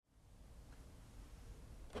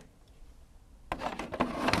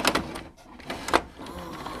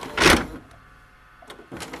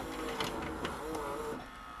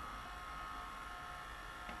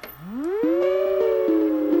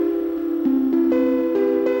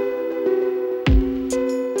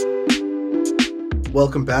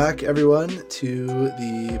Welcome back, everyone, to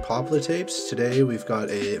the Popular Tapes. Today we've got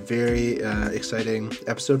a very exciting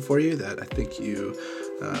episode for you that I think you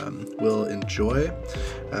will enjoy.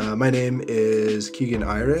 My name is Keegan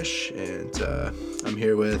Irish, and I'm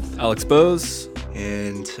here with Alex Bose.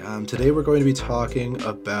 And today we're going to be talking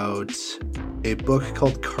about a book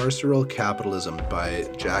called Carceral Capitalism by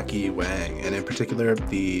Jackie Wang, and in particular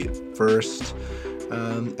the first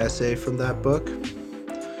essay from that book,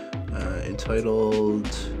 entitled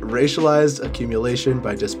Racialized Accumulation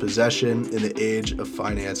by Dispossession in the Age of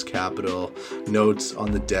Finance Capital, Notes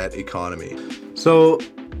on the Debt Economy. So,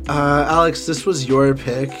 Alex, this was your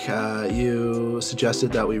pick. You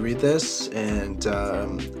suggested that we read this, and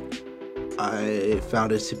I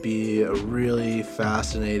found it to be a really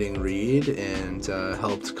fascinating read and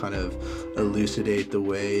helped kind of elucidate the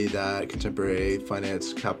way that contemporary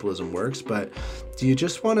finance capitalism works. But do you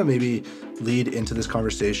just want to maybe lead into this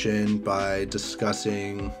conversation by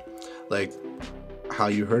discussing like how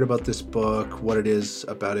you heard about this book, what it is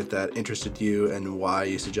about it that interested you, and why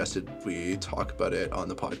you suggested we talk about it on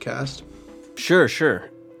the podcast? Sure.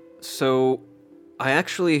 So I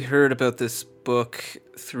actually heard about this book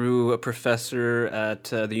through a professor at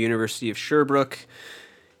the University of Sherbrooke,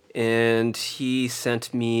 and he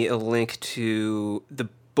sent me a link to the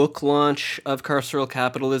book launch of Carceral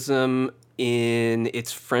Capitalism in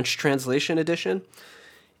its French translation edition.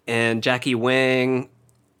 And Jackie Wang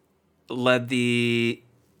led the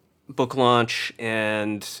book launch,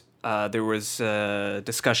 and there was a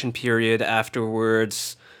discussion period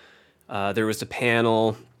afterwards. There was a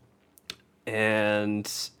panel,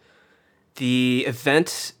 and the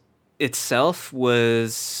event itself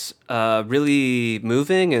was really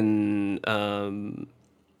moving and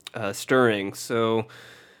stirring. So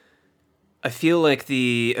I feel like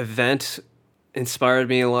the event inspired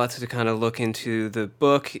me a lot to kind of look into the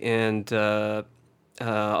book, and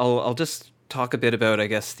I'll just talk a bit about, I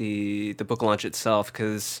guess, the book launch itself,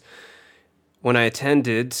 because when I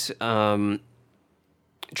attended,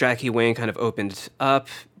 Jackie Wang kind of opened up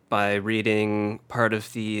by reading part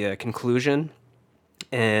of the conclusion,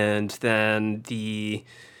 and then the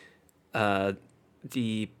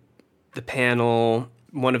panel,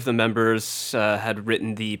 one of the members had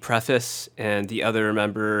written the preface, and the other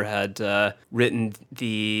member had written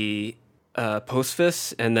the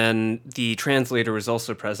postface, and then the translator was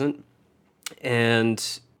also present.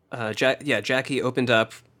 And Jackie opened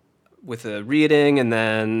up with a reading, and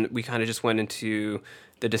then we kind of just went into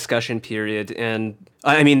the discussion period. And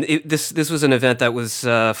I mean, this was an event that was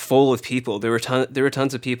full of people. There were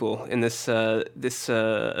tons of people in at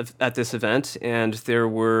this event, and there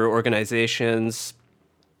were organizations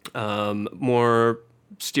more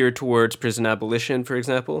steered towards prison abolition, for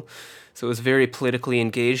example. So it was a very politically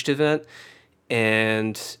engaged event,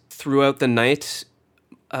 and throughout the night,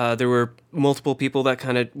 there were multiple people that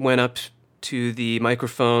kind of went up to the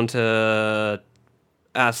microphone to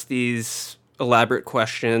ask these elaborate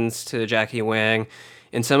questions to Jackie Wang,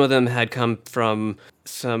 and some of them had come from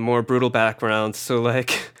some more brutal backgrounds. So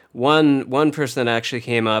like one person that actually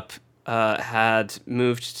came up had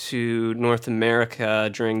moved to North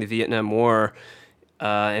America during the Vietnam War,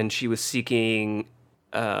 and she was seeking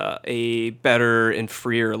a better and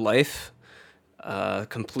freer life,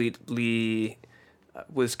 completely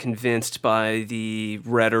was convinced by the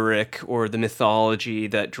rhetoric or the mythology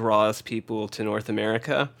that draws people to North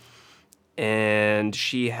America. And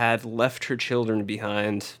she had left her children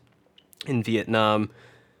behind in Vietnam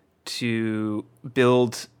to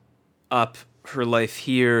build up her life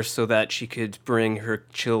here so that she could bring her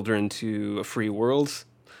children to a free world.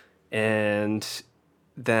 And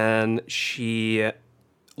then she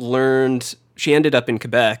ended up in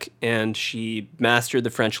Quebec, and she mastered the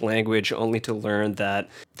French language only to learn that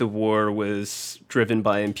the war was driven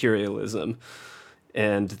by imperialism,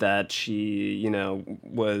 and that she,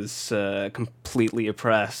 was completely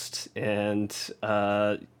oppressed. And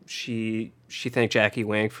she thanked Jackie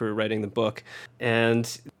Wang for writing the book.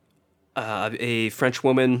 And a French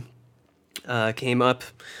woman came up,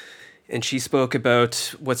 and she spoke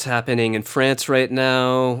about what's happening in France right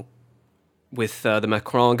now with the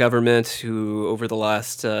Macron government, who over the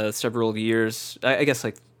last several years, I guess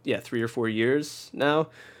 3 or 4 years now,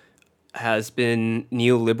 has been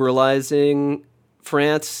neoliberalizing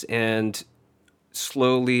France and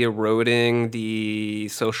slowly eroding the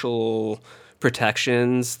social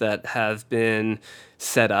protections that have been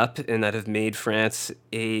set up and that have made France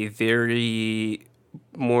a very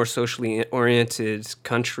more socially oriented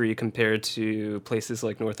country compared to places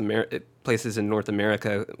like places in North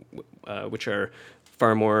America, which are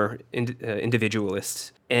far more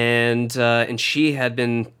individualist. And she had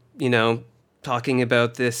been, talking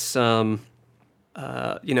about this, about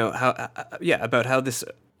how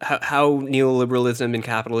neoliberalism and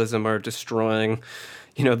capitalism are destroying,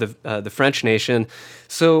 the French nation.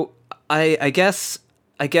 So I guess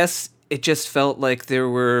it just felt like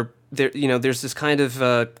there's this kind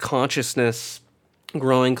of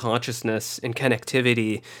growing consciousness and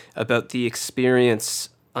connectivity about the experience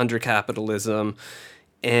under capitalism,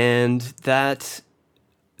 and that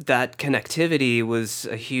connectivity was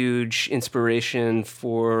a huge inspiration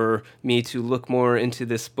for me to look more into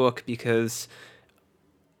this book, because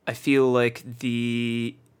I feel like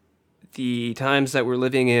the times that we're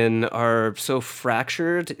living in are so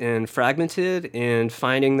fractured and fragmented, and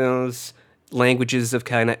finding those languages of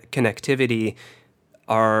connectivity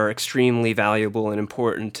are extremely valuable and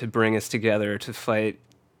important to bring us together to fight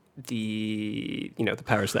the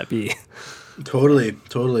powers that be. Totally,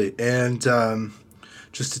 totally. And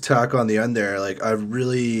just to tack on the end there, like, I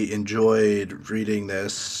really enjoyed reading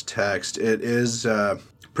this text. It is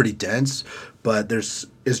pretty dense, but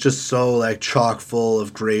it's just so like chock full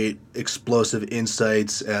of great explosive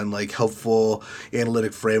insights and like helpful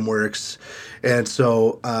analytic frameworks. And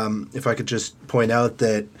so if I could just point out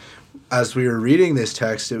that as we were reading this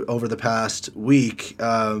text over the past week,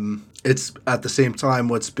 it's at the same time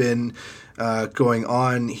what's been going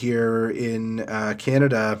on here in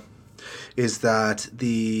Canada is that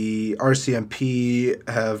the RCMP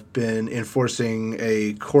have been enforcing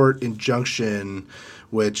a court injunction,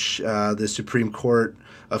 which the Supreme Court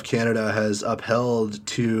of Canada has upheld,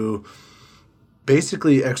 to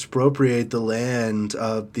basically expropriate the land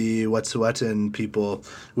of the Wet'suwet'en people,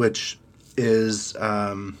 which is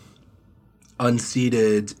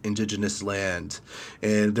unceded Indigenous land.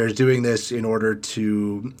 And they're doing this in order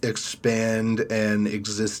to expand an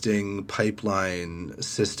existing pipeline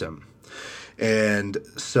system. And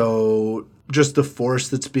so just the force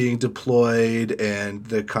that's being deployed and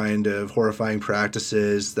the kind of horrifying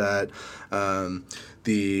practices that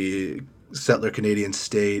the settler Canadian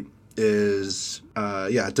state is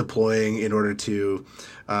deploying in order to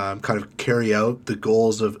kind of carry out the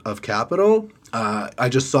goals of capital. I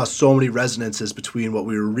just saw so many resonances between what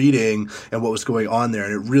we were reading and what was going on there,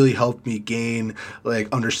 and it really helped me gain like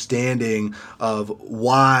understanding of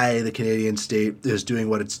why the Canadian state is doing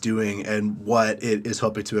what it's doing and what it is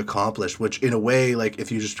hoping to accomplish. Which, in a way, like if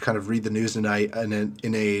you just kind of read the news in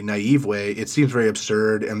a naive way, it seems very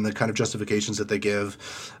absurd, and the kind of justifications that they give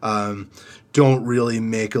don't really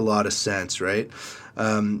make a lot of sense, right?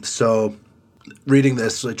 So reading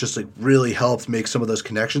this just really helped make some of those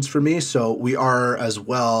connections for me. So we are, as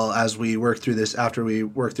well as we work through this, after we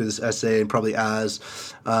work through this essay, and probably as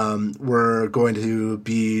we're going to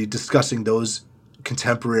be discussing those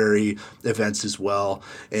contemporary events as well,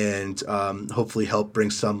 and hopefully help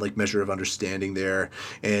bring some like measure of understanding there,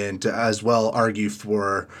 and as well argue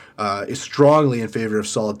for strongly in favor of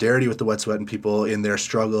solidarity with the Wet'suwet'en people in their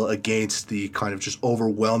struggle against the kind of just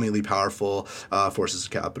overwhelmingly powerful forces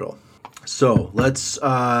of capital. So let's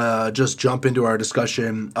just jump into our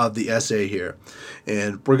discussion of the essay here.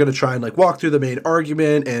 And we're going to try and like walk through the main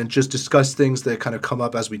argument and just discuss things that kind of come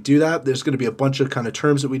up as we do that. There's going to be a bunch of kind of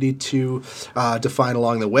terms that we need to define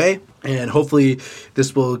along the way. And hopefully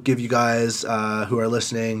this will give you guys who are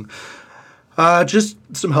listening just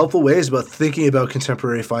some helpful ways about thinking about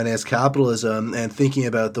contemporary finance capitalism and thinking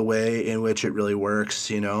about the way in which it really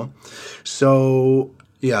works, you know. So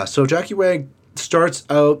Jackie Wang starts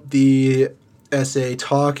out the essay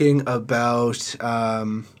talking about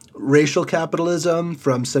racial capitalism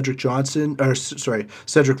from Cedric Robinson's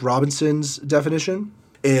definition.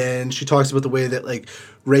 And she talks about the way that like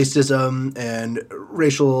racism and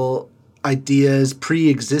racial ideas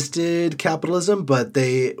pre-existed capitalism, but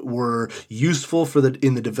they were useful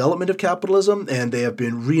in the development of capitalism, and they have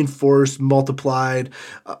been reinforced, multiplied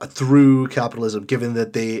through capitalism, given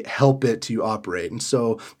that they help it to operate. And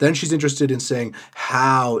so then she's interested in saying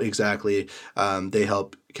how exactly they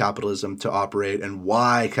help capitalism to operate and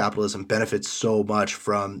why capitalism benefits so much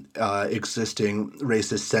from existing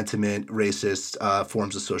racist sentiment, racist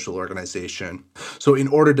forms of social organization. So in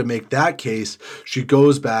order to make that case, she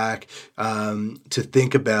goes back to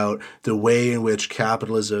think about the way in which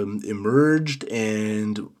capitalism emerged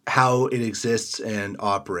and how it exists and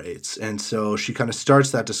operates. And so she kind of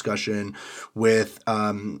starts that discussion with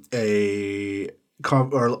a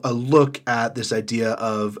look at this idea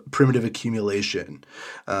of primitive accumulation,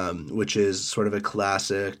 which is sort of a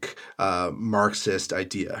classic Marxist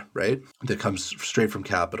idea, right? That comes straight from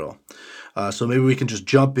Capital. So maybe we can just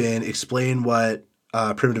jump in, explain what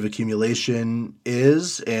primitive accumulation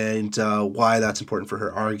is and why that's important for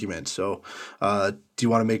her argument. So do you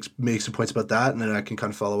want to make some points about that, and then I can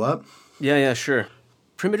kind of follow up? Yeah, sure.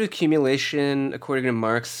 Primitive accumulation, according to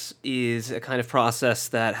Marx, is a kind of process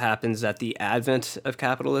that happens at the advent of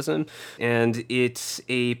capitalism. And it's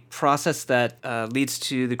a process that leads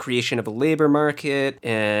to the creation of a labor market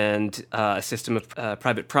and a system of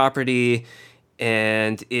private property.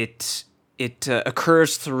 And it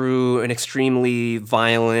occurs through an extremely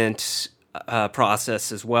violent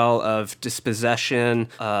process as well of dispossession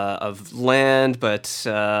of land, but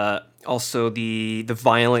also the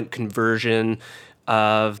violent conversion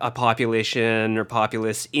of a population or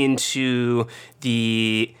populace into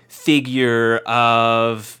the figure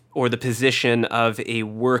of or the position of a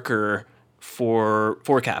worker for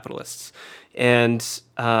capitalists. And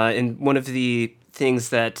one of the things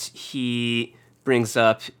that he brings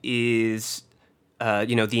up is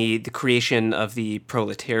the creation of the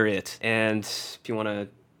proletariat. And if you want to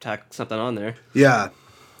tack something on there. Yeah,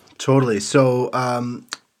 totally. So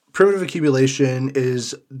primitive accumulation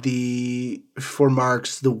is for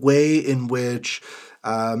Marx, the way in which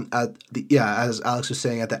as Alex was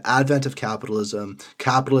saying, at the advent of capitalism,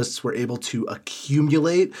 capitalists were able to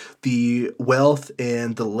accumulate the wealth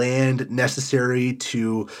and the land necessary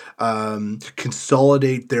to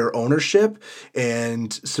consolidate their ownership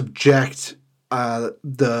and subject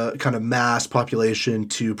the kind of mass population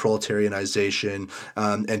to proletarianization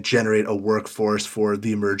and generate a workforce for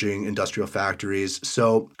the emerging industrial factories.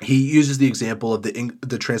 So he uses the example of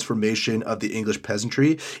the transformation of the English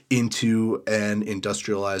peasantry into an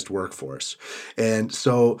industrialized workforce. And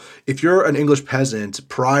so if you're an English peasant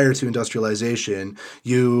prior to industrialization,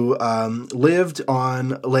 you lived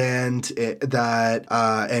on land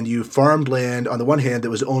and you farmed land on the one hand that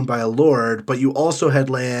was owned by a lord, but you also had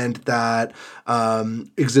land that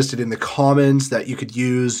existed in the commons that you could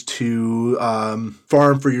use to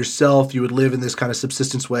farm for yourself. You would live in this kind of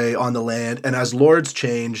subsistence way on the land. And as lords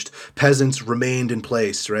changed, peasants remained in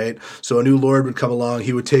place, right? So a new lord would come along,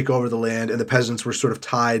 he would take over the land, and the peasants were sort of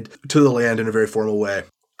tied to the land in a very formal way.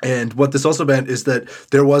 And what this also meant is that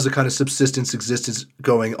there was a kind of subsistence existence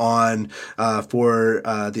going on for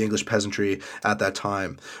the English peasantry at that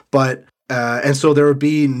time. And so there would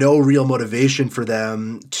be no real motivation for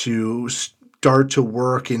them to start to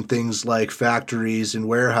work in things like factories and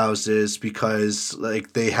warehouses because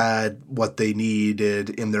like they had what they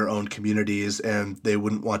needed in their own communities, and they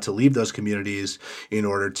wouldn't want to leave those communities in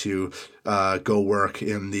order to go work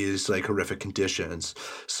in these like horrific conditions.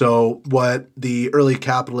 So what the early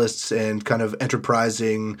capitalists and kind of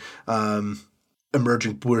enterprising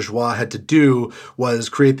emerging bourgeois had to do was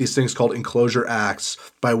create these things called enclosure acts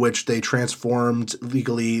by which they transformed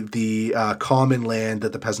legally the common land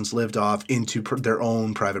that the peasants lived off into their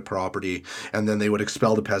own private property. And then they would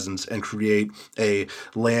expel the peasants and create a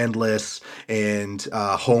landless and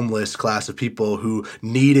homeless class of people who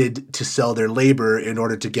needed to sell their labor in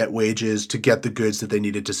order to get wages, to get the goods that they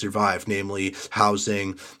needed to survive, namely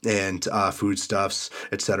housing and foodstuffs,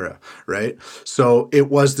 etc. Right? So it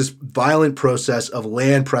was this violent process of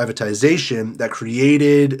land privatization that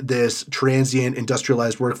created this transient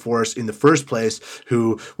industrialized workforce in the first place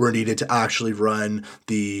who were needed to actually run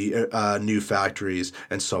the new factories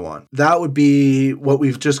and so on. That would be what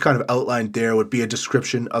we've just kind of outlined there, would be a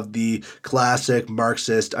description of the classic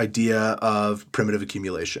Marxist idea of primitive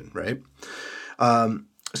accumulation, right?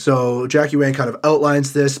 So Jackie Wang kind of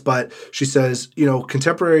outlines this, but she says,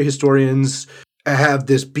 contemporary historians have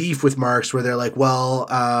this beef with Marx where they're like, well,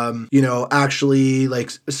 actually like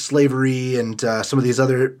slavery and some of these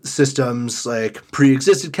other systems like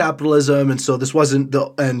pre-existed capitalism. And so this wasn't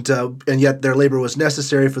and yet their labor was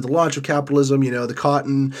necessary for the launch of capitalism. The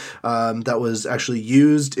cotton that was actually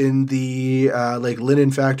used in the like linen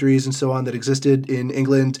factories and so on that existed in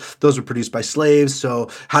England, those were produced by slaves. So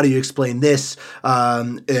how do you explain this?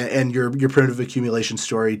 And your primitive accumulation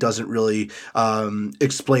story doesn't really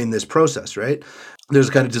explain this process, right? There's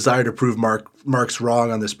a kind of desire to prove Marx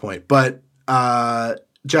wrong on this point. But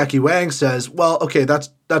Jackie Wang says, well, okay, that's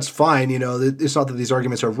fine. It's not that these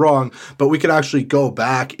arguments are wrong, but we could actually go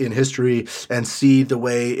back in history and see the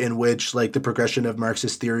way in which like the progression of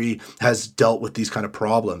Marxist theory has dealt with these kind of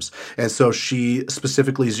problems. And so she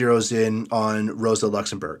specifically zeroes in on Rosa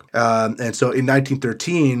Luxemburg. And so in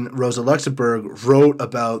 1913, Rosa Luxemburg wrote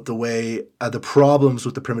about the way the problems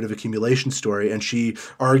with the primitive accumulation story, and she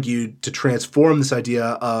argued to transform this idea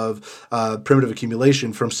of primitive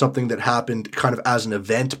accumulation from something that happened kind of as an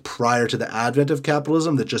event prior to the advent of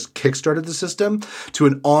capitalism, that just kickstarted the system to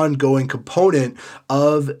an ongoing component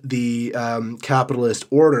of the capitalist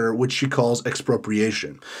order, which she calls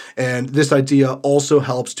expropriation. And this idea also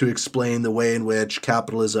helps to explain the way in which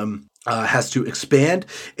capitalism has to expand,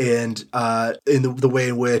 and in the way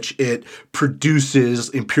in which it produces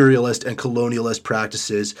imperialist and colonialist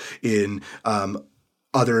practices in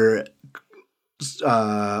other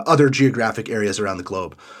geographic areas around the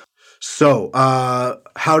globe. So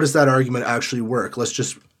how does that argument actually work? Let's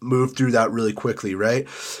just move through that really quickly, right?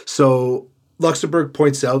 So Luxemburg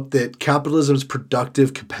points out that capitalism's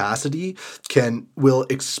productive capacity will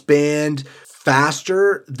expand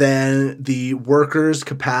faster than the workers'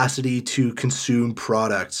 capacity to consume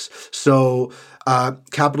products. So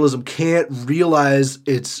capitalism can't realize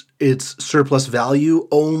its surplus value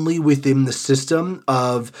only within the system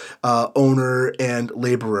of owner and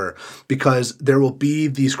laborer, because there will be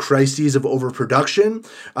these crises of overproduction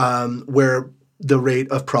where the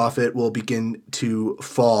rate of profit will begin to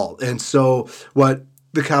fall. And so what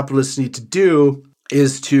the capitalists need to do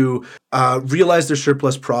is to realize their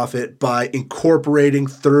surplus profit by incorporating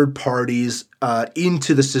third parties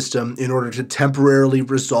into the system in order to temporarily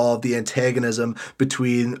resolve the antagonism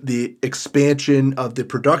between the expansion of the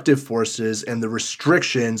productive forces and the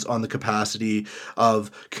restrictions on the capacity of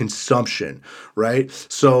consumption, right?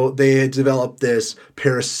 So they developed this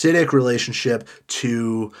parasitic relationship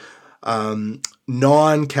to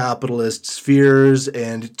non-capitalist spheres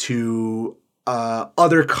and to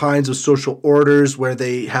other kinds of social orders where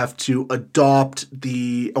they have to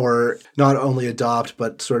or not only adopt,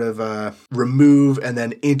 but sort of remove and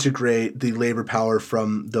then integrate the labor power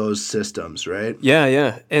from those systems, right?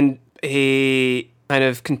 Yeah. And a kind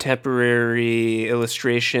of contemporary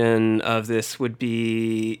illustration of this would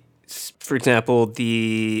be, for example,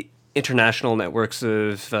 the international networks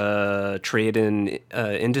of trade and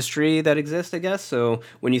industry that exist, I guess. So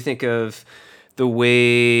when you think of the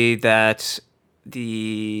way that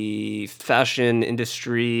the fashion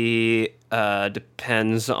industry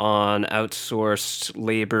depends on outsourced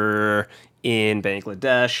labor in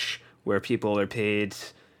Bangladesh, where people are paid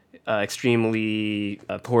extremely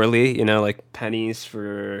poorly, like pennies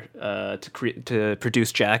for to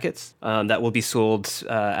produce jackets that will be sold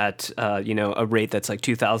at a rate that's like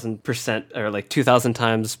 2,000% or like 2,000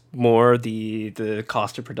 times more the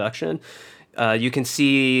cost of production. You can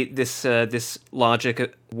see this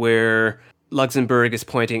logic where Luxemburg is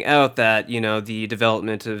pointing out that, the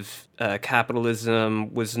development of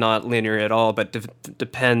capitalism was not linear at all, but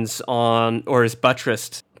depends on or is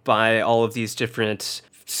buttressed by all of these different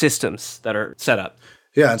systems that are set up.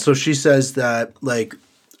 Yeah, and so she says that, like,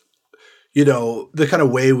 the kind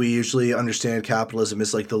of way we usually understand capitalism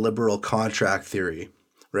is like the liberal contract theory,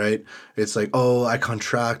 right? It's like, oh, I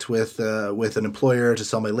contract with an employer to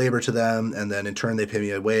sell my labor to them, and then in turn they pay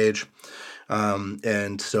me a wage.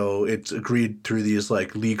 And so it's agreed through these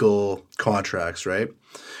like legal contracts, right?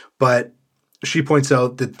 But she points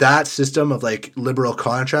out that system of like liberal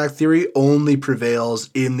contract theory only prevails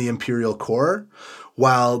in the imperial core,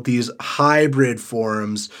 while these hybrid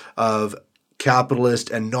forms of capitalist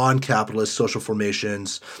and non-capitalist social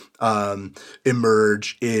formations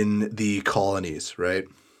emerge in the colonies, right?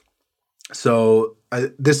 So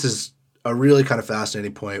this is a really kind of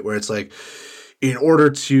fascinating point where it's like, in order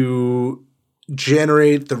to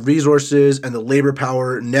generate the resources and the labor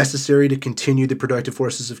power necessary to continue the productive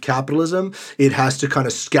forces of capitalism, it has to kind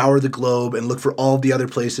of scour the globe and look for all the other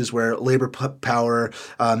places where labor power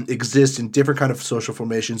exists in different kind of social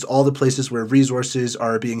formations, all the places where resources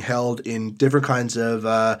are being held in different kinds of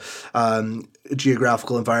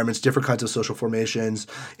geographical environments, different kinds of social formations,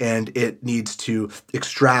 and it needs to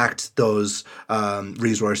extract those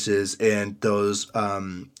resources and those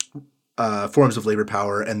forms of labor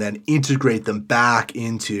power and then integrate them back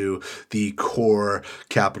into the core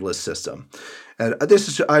capitalist system. And I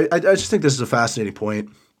just think this is a fascinating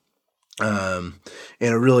point, and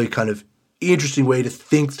a really kind of interesting way to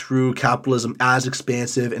think through capitalism as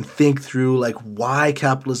expansive and think through like why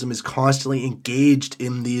capitalism is constantly engaged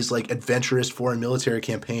in these like adventurous foreign military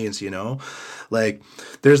campaigns, like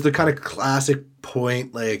there's the kind of classic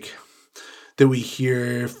point like that we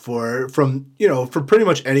hear from pretty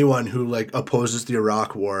much anyone who like opposes the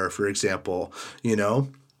Iraq War, for example.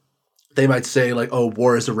 They might say like, oh,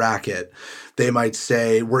 war is a racket. They might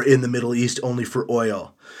say we're in the Middle East only for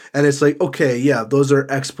oil. And it's like, okay, yeah, those are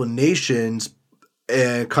explanations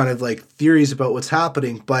and kind of like theories about what's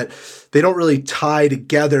happening, but they don't really tie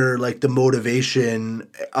together like the motivation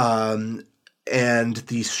and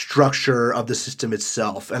the structure of the system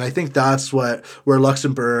itself. And I think that's where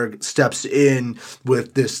Luxemburg steps in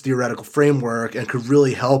with this theoretical framework and could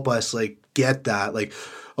really help us like get that. Like,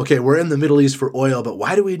 okay, we're in the Middle East for oil, but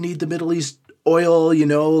why do we need the Middle East oil? You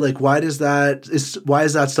know, like why is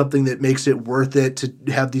that something that makes it worth it to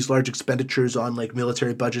have these large expenditures on like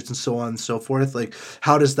military budgets and so on and so forth? Like,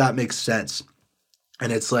 how does that make sense?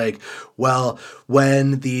 And it's like, well,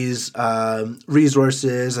 when these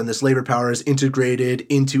resources and this labor power is integrated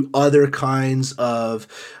into other kinds of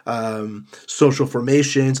social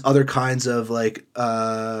formations, other kinds of like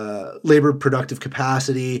labor productive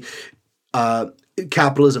capacity,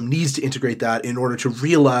 capitalism needs to integrate that in order to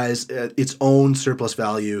realize its own surplus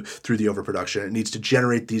value through the overproduction. It needs to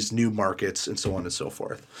generate these new markets and so on and so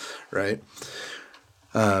forth, right?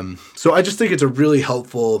 So I just think it's a really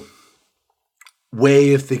helpful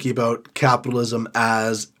way of thinking about capitalism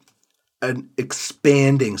as an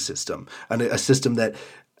expanding system, and a system that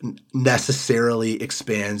necessarily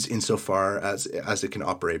expands insofar as it can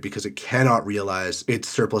operate, because it cannot realize its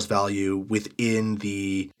surplus value within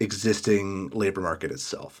the existing labor market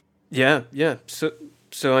itself. Yeah. So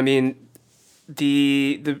I mean,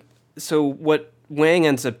 so what Wang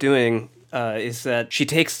ends up doing is that she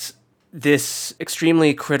takes this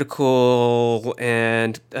extremely critical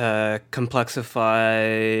and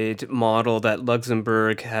complexified model that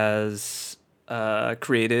Luxemburg has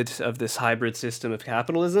created of this hybrid system of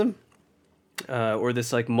capitalism, or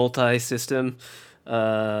this like multi-system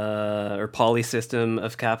or poly-system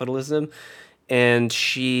of capitalism, and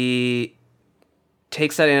she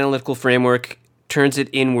takes that analytical framework, turns it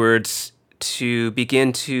inwards to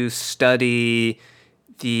begin to study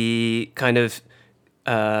the kind of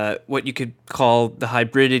what you could call the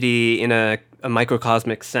hybridity in a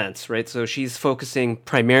microcosmic sense, right? So she's focusing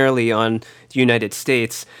primarily on the United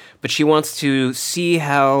States, but she wants to see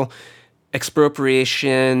how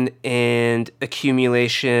expropriation and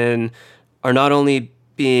accumulation are not only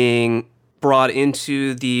being brought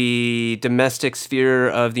into the domestic sphere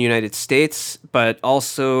of the United States, but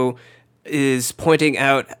also is pointing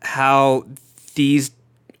out how these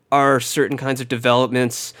are certain kinds of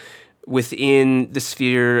developments within the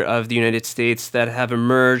sphere of the United States that have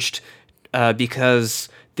emerged because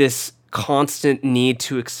this constant need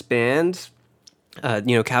to expand,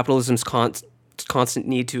 capitalism's constant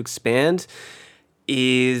need to expand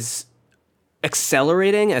is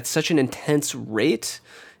accelerating at such an intense rate,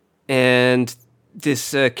 and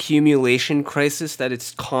this accumulation crisis that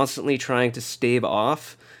it's constantly trying to stave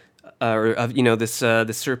off,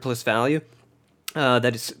 this surplus value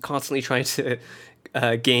that it's constantly trying to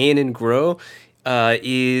gain and grow,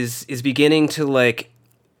 is beginning to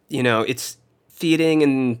it's feeding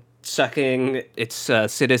and sucking its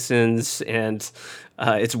citizens and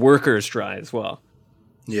its workers dry as well.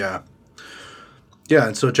 Yeah. Yeah,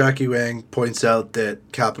 and so Jackie Wang points out that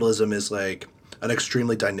capitalism is like an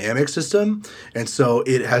extremely dynamic system, and so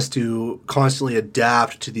it has to constantly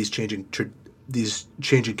adapt to these changing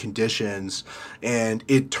conditions, and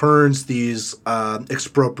it turns these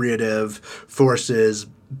expropriative forces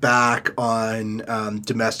back on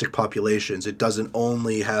domestic populations. It doesn't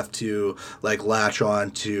only have to latch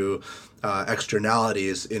on to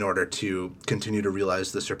externalities in order to continue to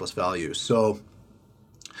realize the surplus value. So,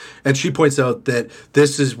 and she points out that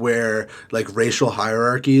this is where racial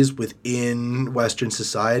hierarchies within Western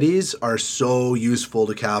societies are so useful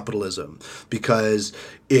to capitalism, because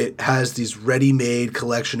it has these ready-made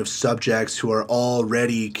collection of subjects who are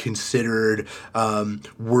already considered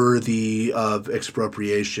worthy of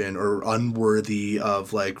expropriation or unworthy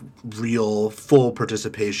of real full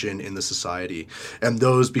participation in the society. And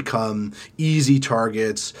those become easy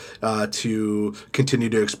targets to continue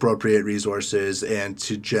to expropriate resources and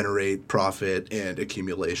to generate profit and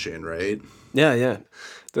accumulation, right? Yeah.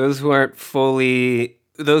 Those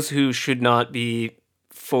who should not be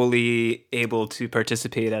fully able to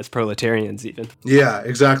participate as proletarians even. Yeah,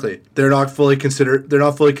 exactly. They're not fully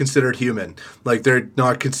considered human. They're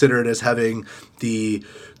not considered as having the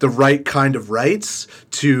right kind of rights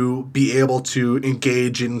to be able to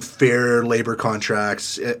engage in fair labor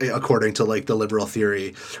contracts according to the liberal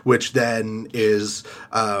theory, which then is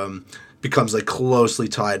becomes closely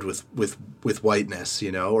tied with whiteness,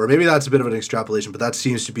 or maybe that's a bit of an extrapolation, but that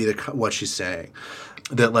seems to be what she's saying.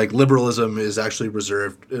 That liberalism is actually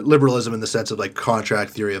liberalism in the sense of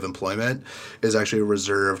contract theory of employment is actually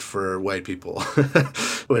reserved for white people,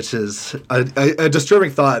 which is a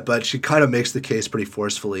disturbing thought, but she kind of makes the case pretty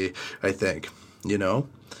forcefully, I think,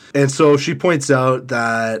 And so she points out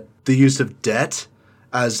that the use of debt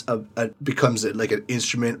as becomes an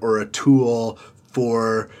instrument or a tool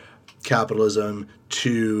for capitalism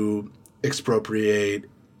to expropriate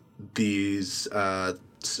these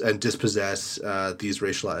and dispossess these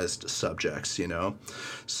racialized subjects,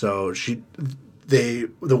 So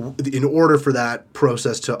in order for that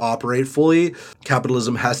process to operate fully,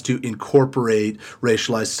 capitalism has to incorporate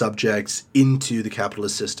racialized subjects into the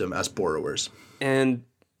capitalist system as borrowers. And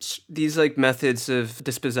these like methods of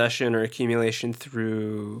dispossession or accumulation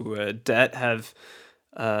through debt have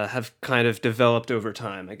kind of developed over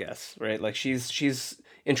time, I guess, right? Like she's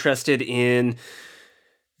interested in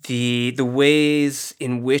the ways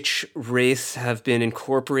in which race have been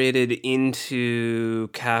incorporated into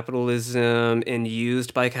capitalism and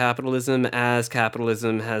used by capitalism as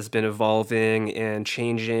capitalism has been evolving and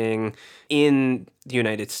changing in the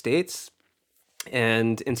United States.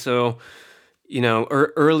 And so,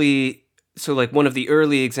 early, so like one of the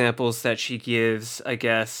early examples that she gives, I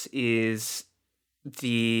guess, is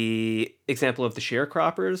the example of the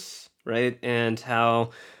sharecroppers, right? And how,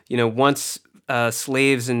 once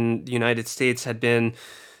slaves in the United States had been,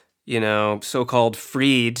 so-called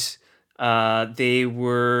freed, they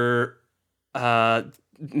were,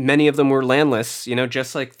 many of them were landless,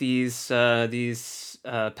 just like these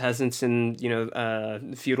peasants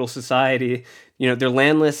in, feudal society. They're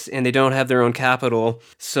landless and they don't have their own capital.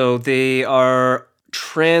 So they are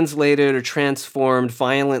translated or transformed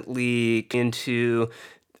violently into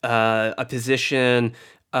a position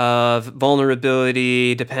of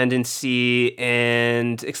vulnerability, dependency,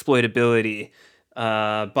 and exploitability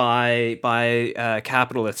by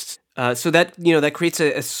capitalists. So that that creates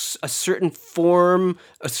a certain form,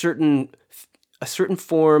 a certain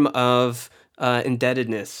form of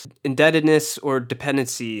indebtedness or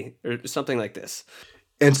dependency or something like this.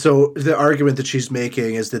 And so the argument that she's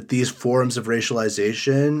making is that these forms of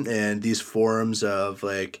racialization and these forms of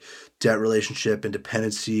like debt relationship and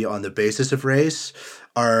dependency on the basis of race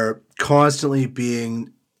are constantly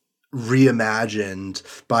being reimagined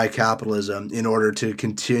by capitalism in order to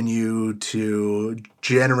continue to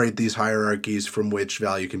generate these hierarchies from which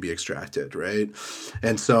value can be extracted, right?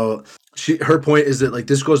 And so her point is that like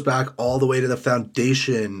this goes back all the way to the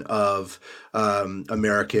foundation of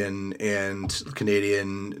American and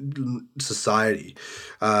Canadian society.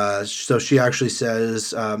 So she actually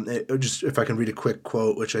says, just if I can read a quick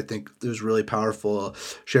quote, which I think is really powerful.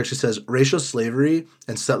 She actually says, "Racial slavery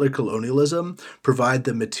and settler colonialism provide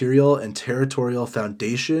the material and territorial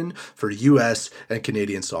foundation for U.S. and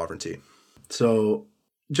Canadian sovereignty." So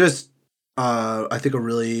just I think a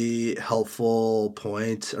really helpful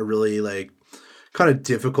point, a really like kind of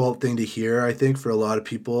difficult thing to hear, I think, for a lot of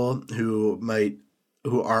people who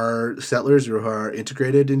are settlers or who are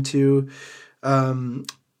integrated into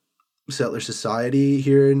settler society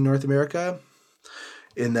here in North America,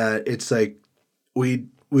 in that it's like we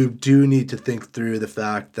do need to think through the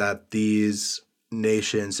fact that these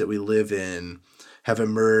nations that we live in have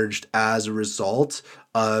emerged as a result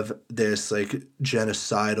of this like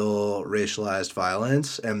genocidal racialized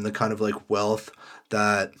violence and the kind of like wealth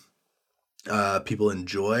that people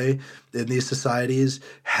enjoy in these societies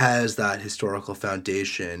has that historical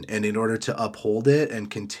foundation. And in order to uphold it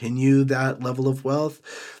and continue that level of wealth,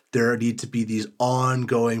 there need to be these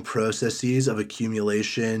ongoing processes of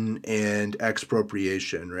accumulation and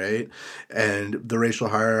expropriation, right? And the racial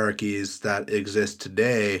hierarchies that exist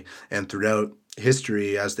today and throughout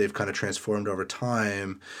history, as they've kind of transformed over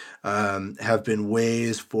time, have been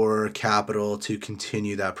ways for capital to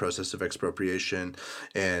continue that process of expropriation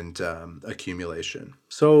and accumulation.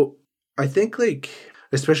 So I think, like,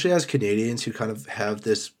 especially as Canadians who kind of have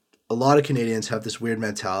this, a lot of Canadians have this weird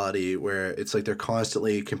mentality where it's like they're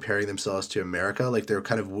constantly comparing themselves to America. Like they're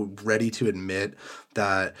kind of ready to admit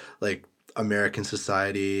that like American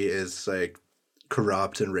society is like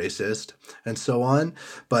corrupt and racist and so on,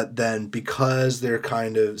 but then because they're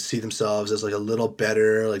kind of see themselves as like a little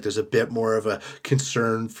better, like there's a bit more of a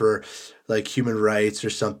concern for like human rights or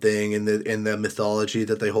something in the mythology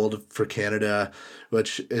that they hold for Canada,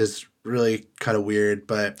 which is really kind of weird.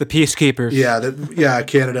 But the peacekeepers,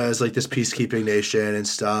 Canada is like this peacekeeping nation and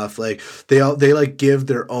stuff. Like they like give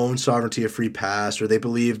their own sovereignty a free pass, or they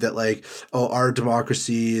believe that like, oh, our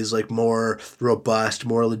democracy is like more robust,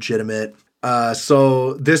 more legitimate.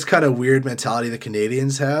 So this kind of weird mentality that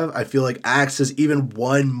Canadians have, I feel like acts as even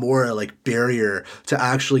one more like barrier to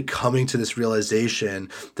actually coming to this realization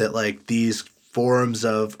that like these forms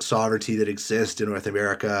of sovereignty that exist in North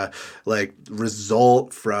America like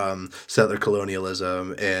result from settler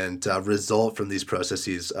colonialism and result from these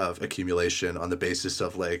processes of accumulation on the basis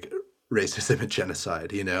of like racism and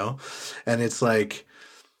genocide, you know? And it's like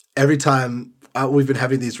every time we've been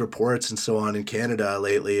having these reports and so on in Canada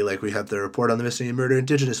lately. Like we have the report on the missing and murdered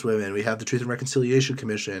Indigenous women. We have the Truth and Reconciliation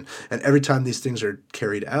Commission. And every time these things are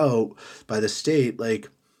carried out by the state, like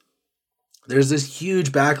there's this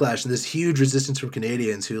huge backlash and this huge resistance from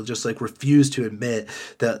Canadians who just like refuse to admit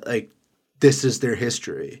that like this is their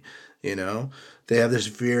history, you know? They have this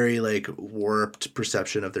very like warped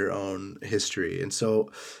perception of their own history. And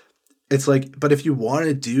so it's like, but if you want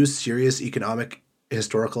to do serious economic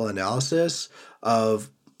historical analysis of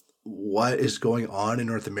what is going on in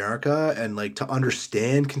North America and like to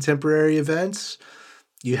understand contemporary events,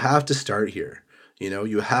 you have to start here. You know,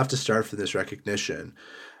 you have to start from this recognition.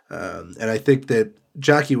 And I think that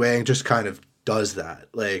Jackie Wang just kind of does that,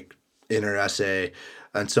 like in her essay.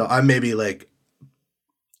 And so I'm maybe like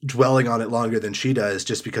dwelling on it longer than she does,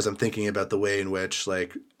 just because I'm thinking about the way in which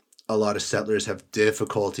like a lot of settlers have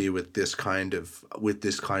difficulty with this kind of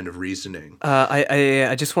reasoning.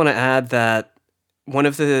 I just want to add that one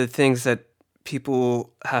of the things that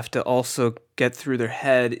people have to also get through their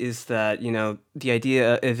head is that, you know, the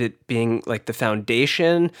idea of it being like the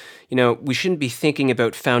foundation, you know, we shouldn't be thinking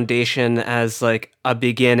about foundation as like a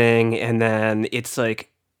beginning and then it's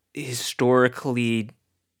like historically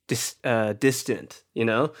distant, you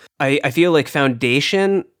know? I feel like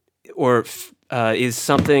foundation is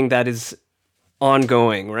something that is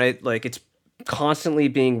ongoing, right? Like it's constantly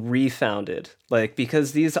being refounded, like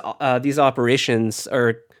because these operations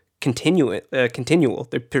are continual.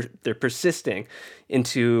 They're persisting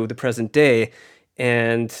into the present day,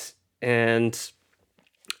 and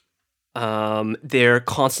they're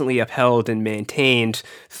constantly upheld and maintained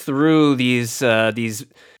through these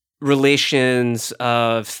relations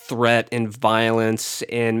of threat and violence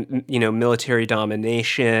and, you know, military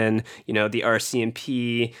domination, you know, the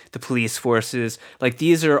RCMP, the police forces. Like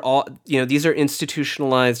these are all, you know, these are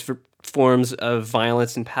institutionalized forms of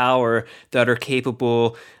violence and power that are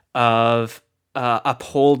capable of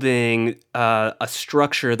upholding a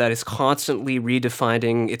structure that is constantly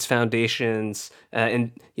redefining its foundations.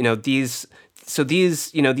 And, you know, these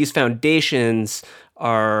foundations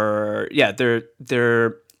are, yeah,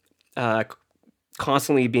 they're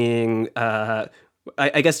constantly being, I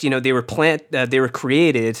guess, you know, they were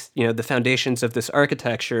created, you know, the foundations of this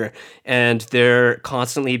architecture, and they're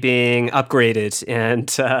constantly being upgraded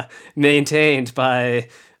and maintained by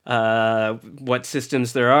what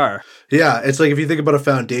systems there are. Yeah, it's like if you think about a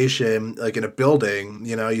foundation, like in a building,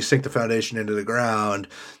 you know, you sink the foundation into the ground,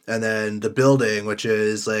 and then the building, which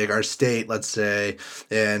is like our state, let's say,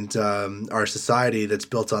 and our society that's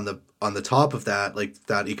built on the top of that, like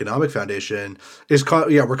that economic foundation, is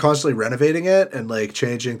we're constantly renovating it and like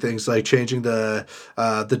changing things, like changing the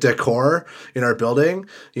decor in our building.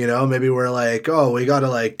 You know, maybe we're like, oh, we got to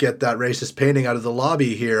like get that racist painting out of the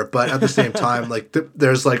lobby here, but at the same time, like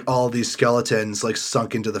there's like all these skeletons like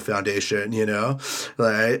sunk into the foundation, you know,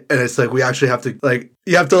 right? And it's like we actually have to like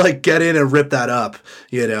you have to like get in and rip that up,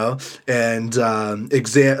 you know, and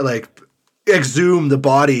exhume the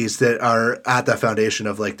bodies that are at that foundation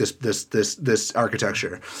of like this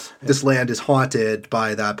architecture. This land is haunted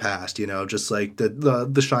by that past, you know, just like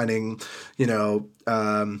the Shining, you know,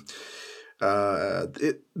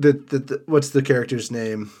 what's the character's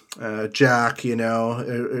name? Jack, you know,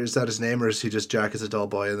 is that his name, or is he just Jack as a dull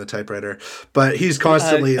boy in the typewriter? But he's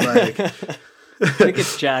constantly like. I think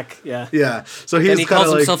it's Jack, yeah. Yeah. So he calls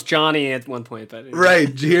like, himself Johnny at one point. But right.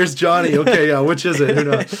 Here's Johnny. Okay, yeah. Which is it? Who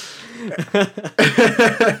knows?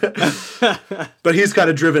 But he's kind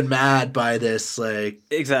of driven mad by this, like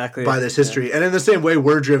exactly by this history, yeah. And in the same way,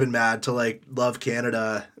 we're driven mad to like love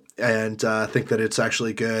Canada and think that it's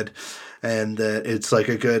actually good, and that it's like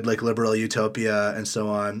a good like liberal utopia and so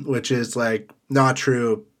on, which is like not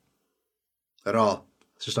true at all.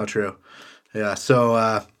 It's just not true. Yeah.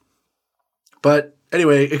 So. But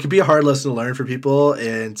anyway, it can be a hard lesson to learn for people,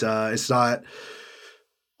 and it's not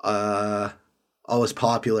always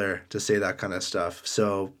popular to say that kind of stuff.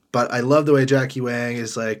 So, but I love the way Jackie Wang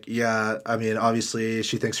is like, yeah, I mean, obviously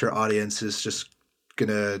she thinks her audience is just going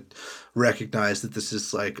to recognize that this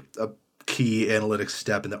is like a key analytic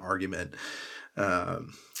step in the argument.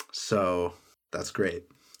 So that's great.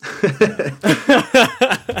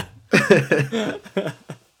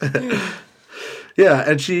 Yeah,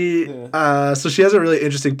 and so she has a really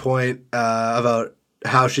interesting point about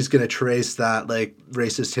how she's going to trace that like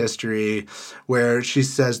racist history, where she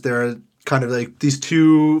says there are kind of like these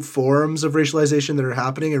two forms of racialization that are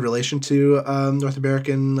happening in relation to North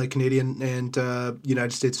American, like Canadian and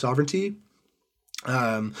United States sovereignty.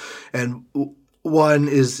 And one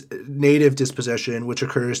is native dispossession, which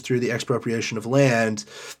occurs through the expropriation of land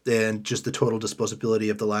and just the total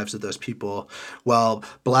disposability of the lives of those people, while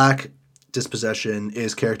Black dispossession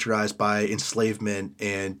is characterized by enslavement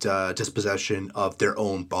and dispossession of their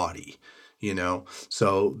own body,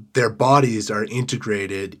 So their bodies are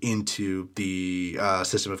integrated into the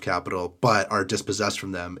system of capital, but are dispossessed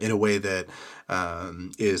from them in a way that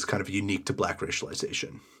is kind of unique to Black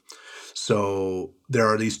racialization. So there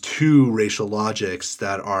are these two racial logics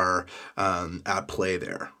that are at play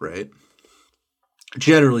there, right?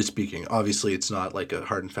 Generally speaking, obviously it's not like a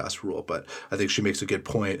hard and fast rule, but I think she makes a good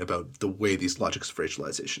point about the way these logics of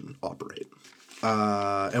racialization operate.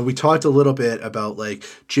 And we talked a little bit about like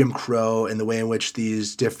Jim Crow and the way in which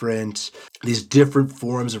these different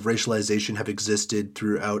forms of racialization have existed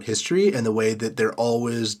throughout history, and the way that they're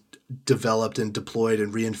always developed and deployed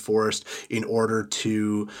and reinforced in order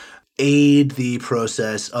to aid the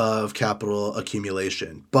process of capital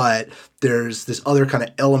accumulation. But there's this other kind of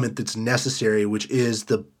element that's necessary, which is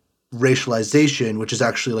the racialization, which is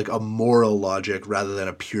actually like a moral logic rather than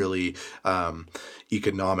a purely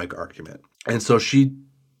economic argument. And so she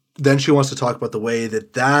wants to talk about the way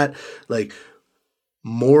that like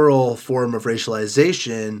moral form of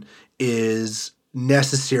racialization is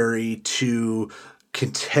necessary to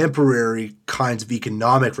contemporary kinds of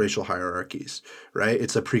economic racial hierarchies, right?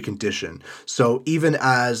 It's a precondition. So even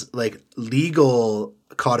as like legal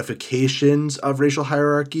codifications of racial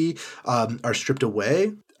hierarchy are stripped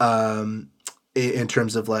away in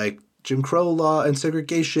terms of like Jim Crow law and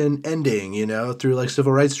segregation ending, through like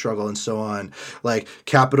civil rights struggle and so on, like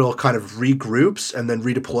capital kind of regroups and then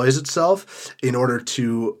redeploys itself in order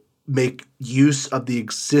to make use of the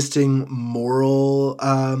existing moral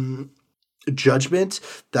judgment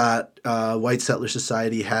that white settler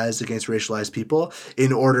society has against racialized people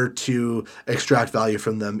in order to extract value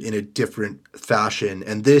from them in a different fashion.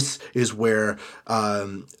 And this is where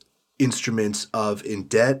instruments of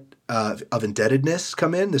indebtedness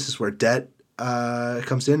come in. This is where debt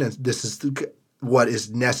comes in, and this is what is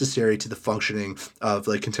necessary to the functioning of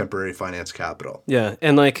like contemporary finance capital. Yeah,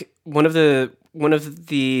 and like one of the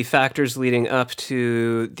factors leading up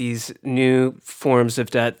to these new forms of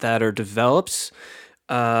debt that are developed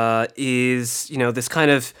is, this kind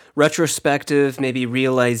of retrospective, maybe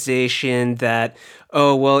realization that,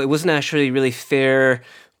 oh, well, it wasn't actually really fair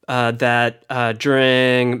that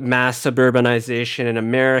during mass suburbanization in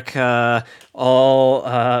America, all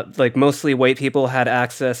like mostly white people had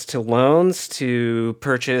access to loans to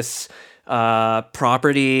purchase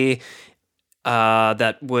property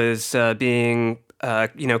that was being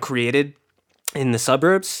created in the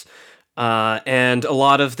suburbs, and a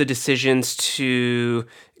lot of the decisions to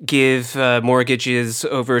give mortgages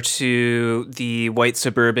over to the white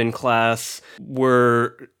suburban class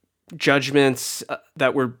were judgments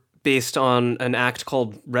that were based on an act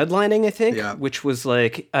called redlining, I think, which was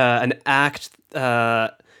like an act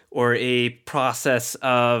or a process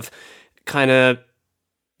of kind of,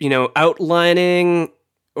 outlining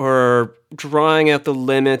or drawing out the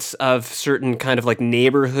limits of certain kind of like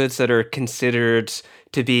neighborhoods that are considered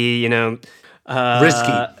to be,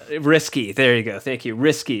 risky. There you go. Thank you.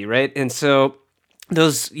 Risky, right? And so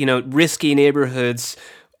those, risky neighborhoods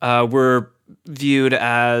were viewed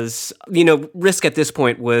as, risk at this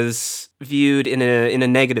point was viewed in a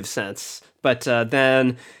negative sense. But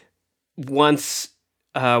then once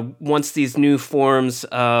these new forms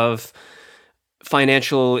of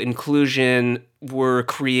financial inclusion were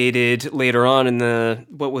created later on in the,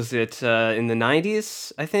 in the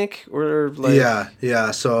 90s, I think, or like...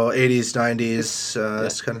 Yeah. So 80s, 90s,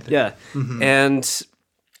 this kind of thing. Yeah. Mm-hmm. And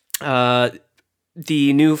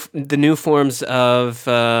the new forms of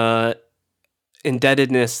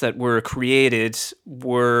indebtedness that were created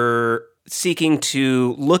were seeking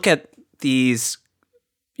to look at these,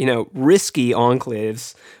 risky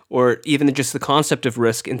enclaves, or even just the concept of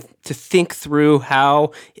risk, and to think through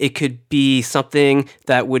how it could be something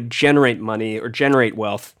that would generate money or generate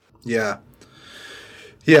wealth. Yeah.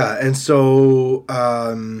 And so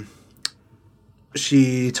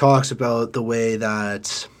she talks about the way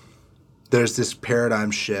that there's this paradigm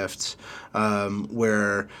shift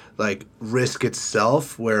where like risk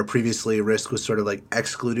itself, where previously risk was sort of like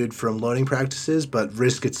excluded from loaning practices, but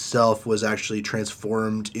risk itself was actually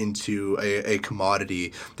transformed into a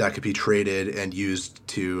commodity that could be traded and used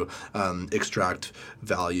to extract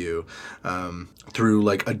value through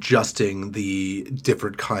like adjusting the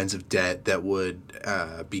different kinds of debt that would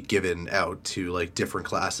be given out to like different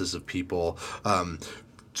classes of people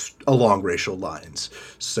along racial lines.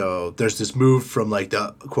 So there's this move from like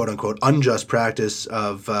the quote unquote unjust practice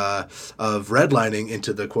of redlining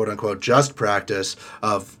into the quote unquote just practice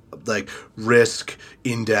of like risk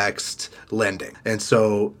indexed lending. And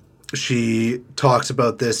so she talks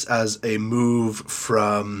about this as a move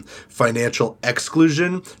from financial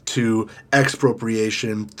exclusion to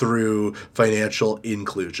expropriation through financial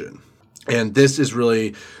inclusion. And this is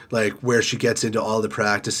really like where she gets into all the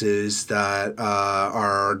practices that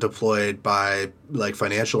are deployed by like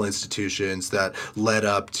financial institutions that led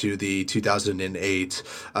up to the 2008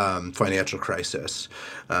 financial crisis.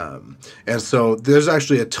 And so there's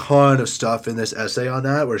actually a ton of stuff in this essay on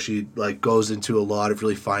that where she like goes into a lot of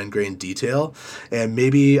really fine-grained detail. And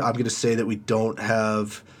maybe I'm going to say that we don't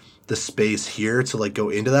have the space here to like go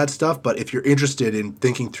into that stuff, but if you're interested in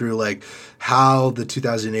thinking through like how the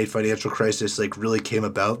 2008 financial crisis like really came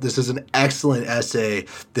about, this is an excellent essay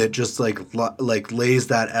that just like lays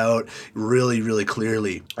that out really, really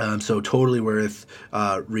clearly. So totally worth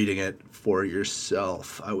reading it for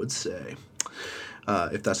yourself, I would say.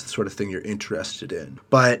 If that's the sort of thing you're interested in.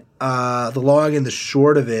 But the long and the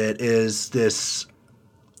short of it is this.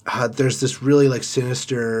 There's this really like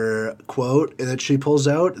sinister quote that she pulls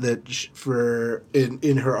out that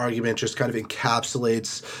in her argument just kind of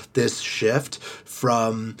encapsulates this shift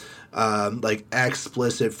from like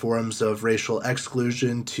explicit forms of racial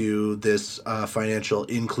exclusion to this financial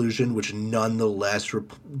inclusion, which nonetheless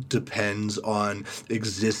depends on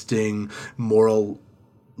existing moral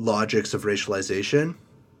logics of racialization,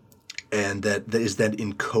 and that is then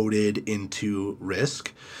encoded into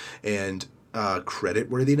risk and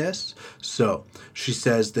creditworthiness. So she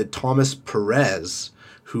says that Thomas Perez,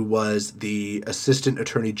 who was the Assistant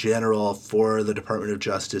Attorney General for the Department of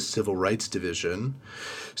Justice Civil Rights Division,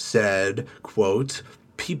 said, quote,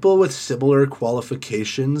 "People with similar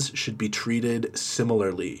qualifications should be treated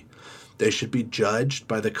similarly. They should be judged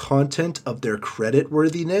by the content of their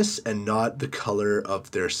creditworthiness and not the color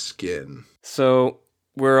of their skin." So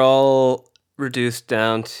we're all reduced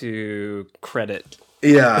down to credit.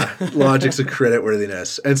 Yeah, logics of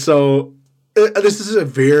creditworthiness. And so this is a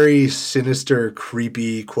very sinister,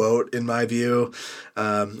 creepy quote in my view,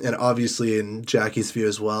 and obviously in Jackie's view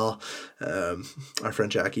as well, our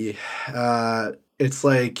friend Jackie. It's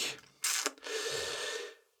like,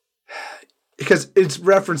 because it's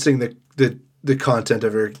referencing the content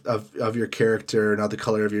of your character, not the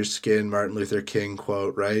color of your skin, Martin Luther King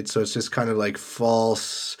quote, right? So it's just kind of like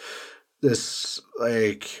false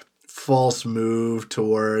move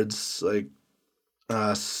towards like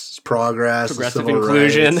progressive civil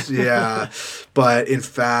inclusion rights. Yeah. But in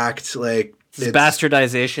fact, like it's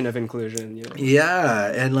bastardization of inclusion, you know? Yeah.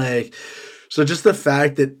 And like, so just the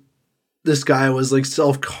fact that this guy was like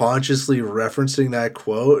self-consciously referencing that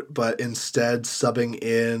quote, but instead subbing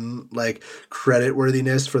in like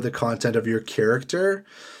creditworthiness for the content of your character.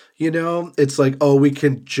 You know, it's like, oh, we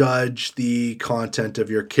can judge the content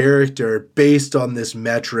of your character based on this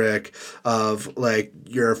metric of like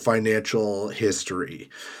your financial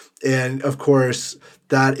history. And of course,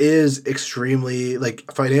 that is extremely,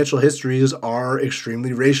 like, financial histories are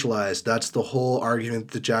extremely racialized. That's the whole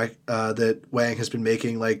argument that that Wang has been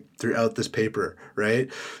making like throughout this paper,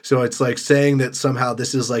 right? So it's like saying that somehow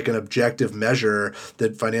this is like an objective measure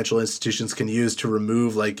that financial institutions can use to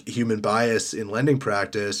remove like human bias in lending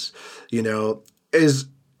practice, you know, is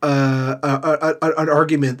an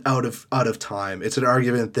argument out of time. It's an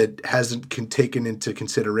argument that hasn't taken into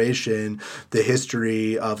consideration the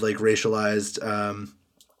history of like racialized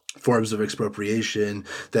forms of expropriation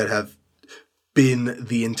that have been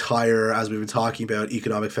the entire, as we've been talking about,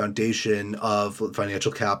 economic foundation of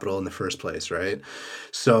financial capital in the first place, right?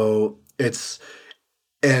 So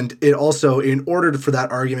and it also, in order for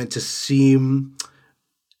that argument to seem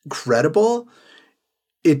credible,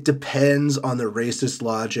 it depends on the racist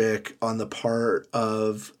logic on the part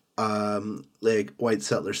of like white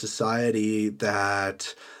settler society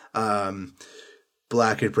that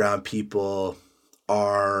black and brown people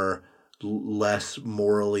are less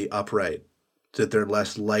morally upright, that they're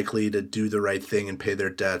less likely to do the right thing and pay their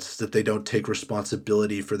debts, that they don't take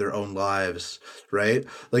responsibility for their own lives, right?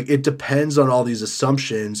 Like, it depends on all these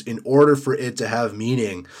assumptions in order for it to have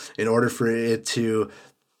meaning, in order for it to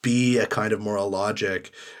be a kind of moral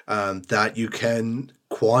logic that you can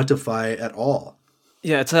quantify at all.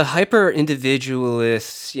 Yeah, it's a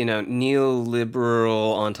hyper-individualist,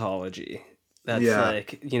 neoliberal ontology. That's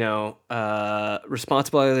like,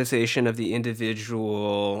 responsibilization of the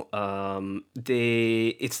individual.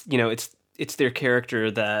 It's their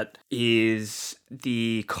character that is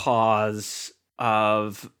the cause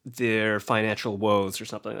of their financial woes or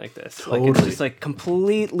something like this. Totally. Like, it's just like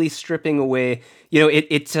completely stripping away.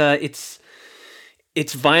 It's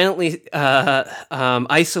it's violently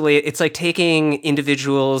isolate. It's like taking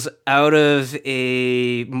individuals out of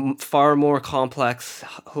a far more complex,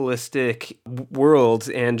 holistic world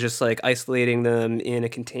and just like isolating them in a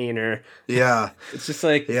container. Yeah. It's just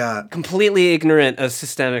like Yeah. completely ignorant of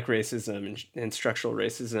systemic racism and structural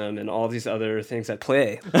racism and all these other things at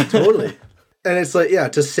play. Totally. And it's like, yeah,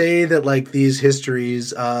 to say that like these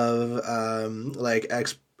histories of like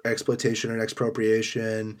exploitation and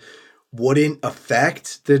expropriation wouldn't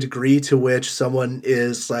affect the degree to which someone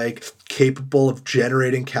is like capable of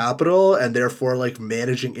generating capital and therefore like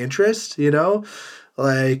managing interest, you know?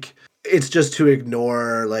 Like it's just to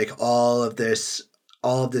ignore like all of this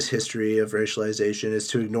history of racialization is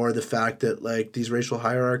to ignore the fact that like these racial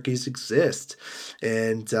hierarchies exist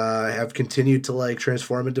and have continued to like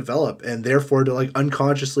transform and develop, and therefore to like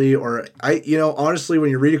unconsciously, or honestly, when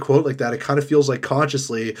you read a quote like that, it kind of feels like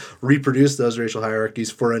consciously reproduce those racial hierarchies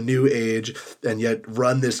for a new age, and yet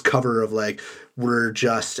run this cover of like we're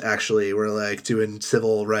like doing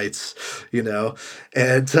civil rights, and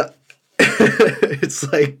it's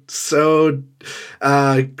like so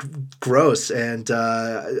gross and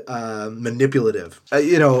manipulative,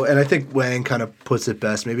 and I think Wang kind of puts it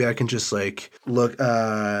best. Maybe I can just like look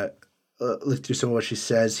through some of what she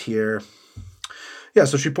says here. Yeah,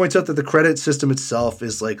 so she points out that the credit system itself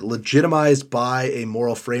is like legitimized by a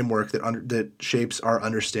moral framework that shapes our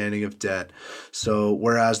understanding of debt. So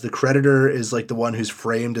whereas the creditor is like the one who's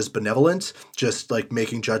framed as benevolent, just like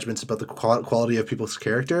making judgments about the quality of people's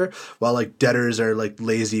character, while like debtors are like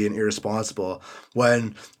lazy and irresponsible.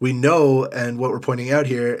 When we know, and what we're pointing out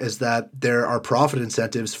here is that there are profit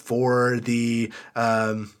incentives for the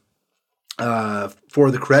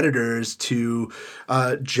creditors to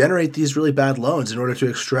generate these really bad loans in order to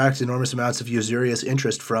extract enormous amounts of usurious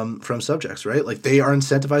interest from subjects, right? Like they are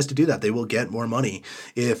incentivized to do that. They will get more money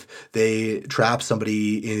if they trap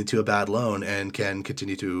somebody into a bad loan and can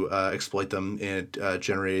continue to exploit them and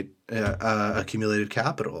generate accumulated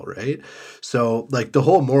capital, right? So like the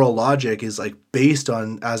whole moral logic is like based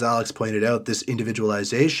on, as Alex pointed out, this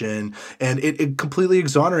individualization, and it completely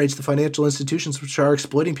exonerates the financial institutions which are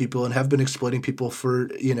exploiting people and have been exploiting people for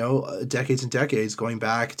decades and decades, going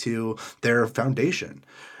back to their foundation,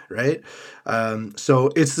 right?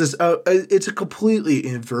 So it's this it's a completely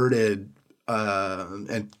inverted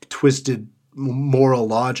and twisted moral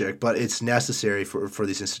logic, but it's necessary for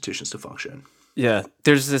these institutions to function. Yeah,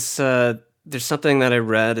 there's this. There's something that I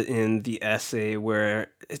read in the essay where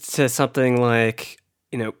it says something like,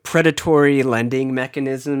 predatory lending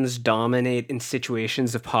mechanisms dominate in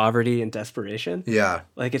situations of poverty and desperation. Yeah,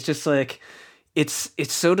 like it's just like it's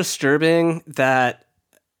so disturbing that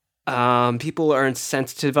people are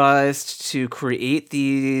incentivized to create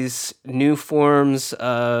these new forms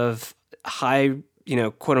of high,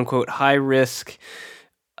 quote unquote, high risk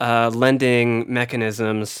lending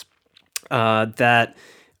mechanisms that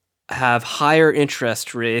have higher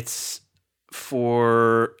interest rates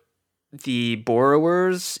for the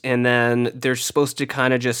borrowers, and then they're supposed to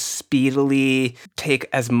kind of just speedily take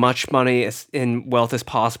as much money in wealth as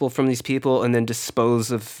possible from these people and then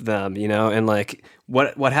dispose of them, and like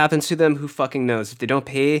what happens to them, who fucking knows? If they don't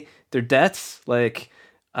pay their debts, like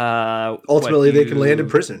ultimately they can land in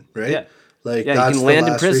prison, right? Yeah, like yeah, you can land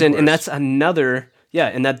in prison, recourse. And that's another,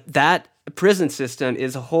 and that prison system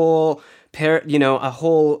is a whole a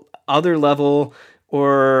whole other level,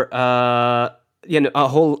 or a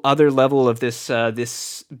whole other level of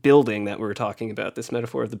this building that we're talking about, this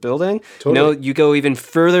metaphor of the building. Totally. You go even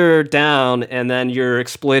further down, and then you're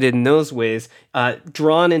exploited in those ways,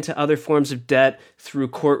 drawn into other forms of debt through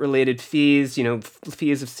court-related fees,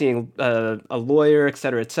 fees of seeing a lawyer, et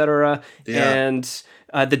cetera, yeah. And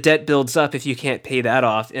the debt builds up if you can't pay that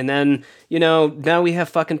off. And then, now we have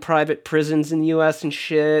fucking private prisons in the U.S. and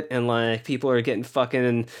shit, and like people are getting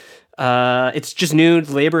fucking... it's just new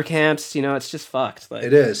labor camps, it's just fucked. Like.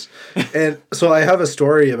 It is. And so I have a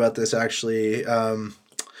story about this, actually. In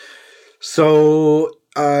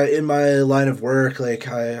my line of work, like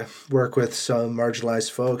I work with some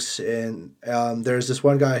marginalized folks, and there's this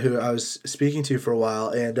one guy who I was speaking to for a while,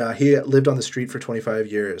 and he lived on the street for 25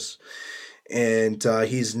 years. And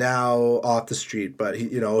he's now off the street, but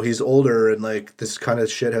he's older, and like this kind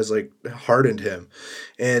of shit has like hardened him.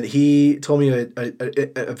 And he told me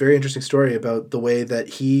a very interesting story about the way that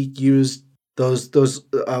he used those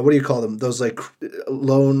what do you call them? Those like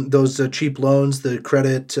cheap loans, the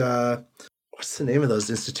credit. What's the name of those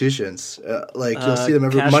institutions? You'll see them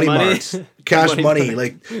every money marks, cash money,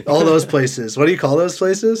 like all those places. What do you call those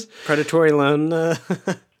places? Predatory loan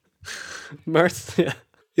marks. Yeah.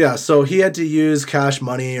 Yeah, so he had to use Cash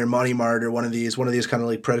Money or Money Mart or one of these kind of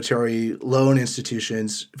like predatory loan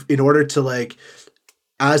institutions in order to like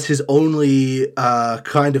as his only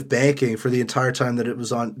kind of banking for the entire time that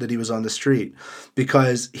he was on the street,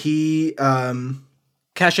 because he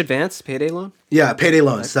Cash advance, payday loan? yeah, payday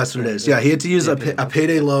loans. That's what it is. Yeah, he had to use payday a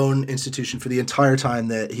payday loan institution for the entire time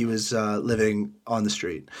that he was living on the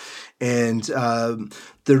street. And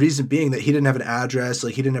the reason being that he didn't have an address,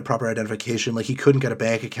 like he didn't have proper identification, like he couldn't get a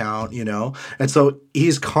bank account, you know? And so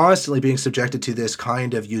he's constantly being subjected to this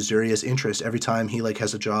kind of usurious interest every time he like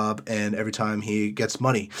has a job and every time he gets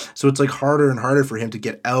money. So it's like harder and harder for him to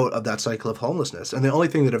get out of that cycle of homelessness. And the only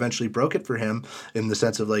thing that eventually broke it for him in the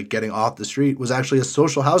sense of like getting off the street was actually a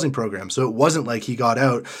social housing program. So it wasn't like he got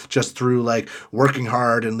out just through like working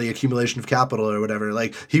hard and the accumulation of capital or whatever.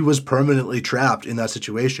 Like he was permanently trapped in that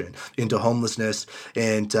situation into homelessness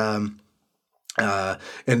and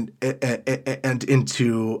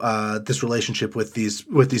into this relationship with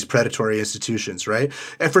these predatory institutions, right?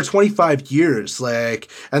 And for 25 years,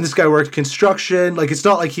 like, and this guy worked construction. Like, it's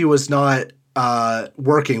not like he was not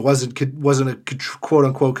working, wasn't a quote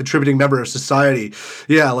unquote contributing member of society.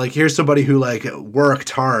 Yeah, like here's somebody who like worked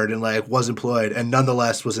hard and like was employed and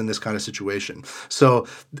nonetheless was in this kind of situation. So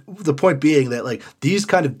the point being that like these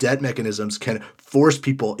kind of debt mechanisms can force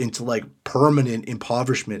people into like permanent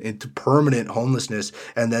impoverishment, into permanent homelessness,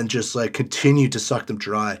 and then just like continue to suck them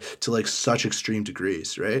dry to like such extreme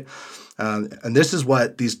degrees, right? And this is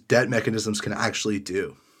what these debt mechanisms can actually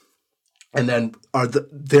do. And then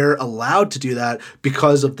they're allowed to do that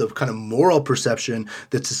because of the kind of moral perception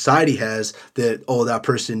that society has that, oh, that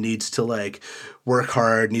person needs to like work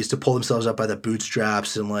hard, needs to pull themselves up by the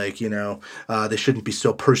bootstraps, and like, you know, they shouldn't be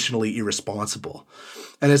so personally irresponsible.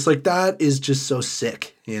 And it's like, that is just so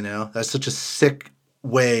sick, you know? That's such a sick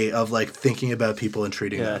way of like thinking about people and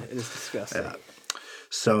treating them. Yeah, it is disgusting. Yeah.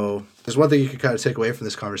 So there's one thing you can kind of take away from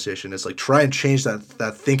this conversation is like try and change that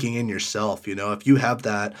thinking in yourself. You know, if you have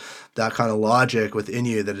that kind of logic within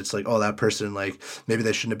you that it's like, oh, that person, like maybe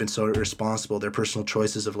they shouldn't have been so irresponsible. Their personal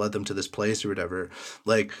choices have led them to this place or whatever.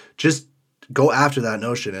 Like just go after that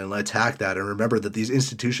notion and attack that, and remember that these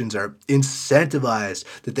institutions are incentivized,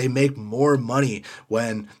 that they make more money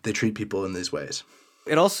when they treat people in these ways.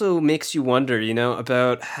 It also makes you wonder, you know,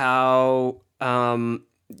 about how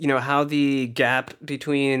you know, how the gap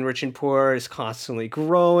between rich and poor is constantly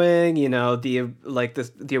growing, you know, the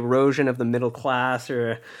erosion of the middle class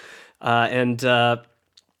and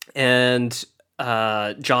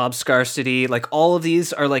job scarcity, like all of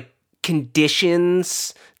these are like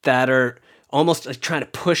conditions that are almost like trying to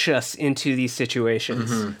push us into these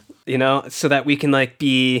situations, you know, so that we can like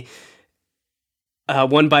be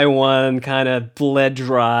one by one kind of bled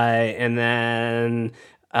dry and then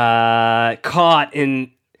caught in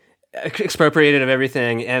expropriated of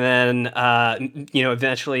everything, and then you know,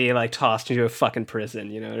 eventually like tossed into a fucking prison,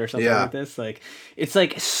 you know, or something like this. Like it's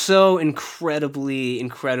like so incredibly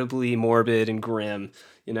morbid and grim,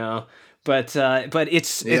 you know. But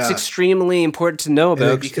it's extremely important to know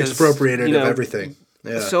about because expropriated, you know, of everything.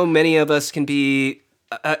 Yeah. So many of us can be.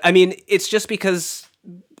 I mean, it's just because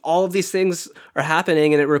all of these things are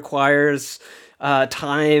happening, and it requires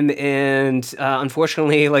time and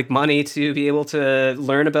unfortunately like money to be able to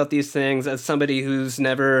learn about these things as somebody who's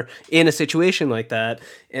never in a situation like that,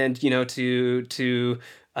 and you know, to do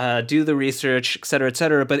the research, et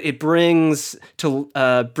cetera, but it brings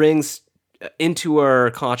into our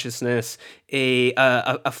consciousness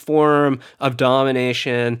a form of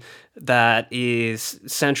domination that is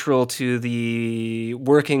central to the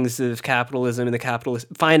workings of capitalism and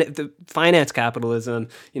the finance capitalism,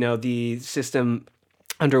 you know, the system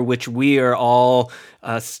under which we are all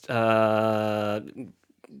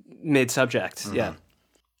made subject. Yeah.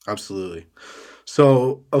 Absolutely.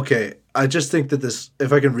 So, okay, I just think that this,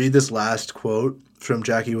 if I can read this last quote from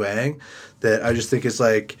Jackie Wang, that I just think is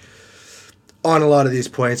like, on a lot of these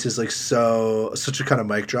points is like such a kind of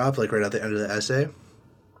mic drop, like right at the end of the essay.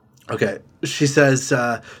 Okay, she says,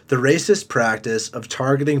 the racist practice of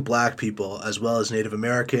targeting black people as well as Native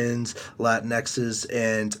Americans, Latinxes,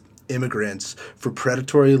 and immigrants for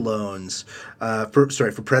predatory loans, for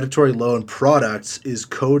predatory loan products is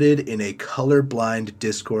coded in a colorblind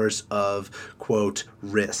discourse of, quote,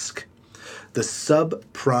 risk. The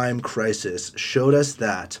subprime crisis showed us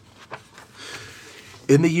that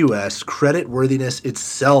in the U.S., creditworthiness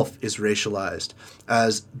itself is racialized,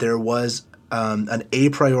 as there was an a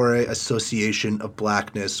priori association of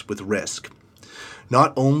blackness with risk.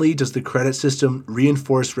 Not only does the credit system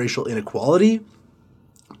reinforce racial inequality,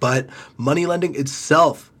 but money lending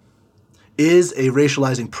itself is a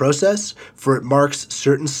racializing process, for it marks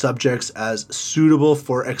certain subjects as suitable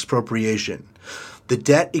for expropriation. The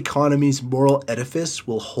debt economy's moral edifice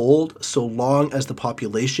will hold so long as the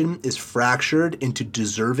population is fractured into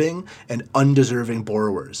deserving and undeserving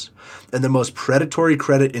borrowers, and the most predatory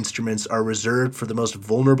credit instruments are reserved for the most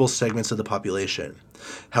vulnerable segments of the population.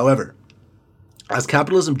 However, as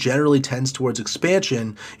capitalism generally tends towards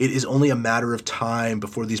expansion, it is only a matter of time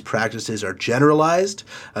before these practices are generalized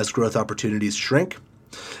as growth opportunities shrink.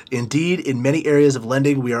 Indeed, in many areas of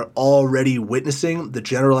lending, we are already witnessing the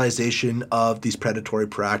generalization of these predatory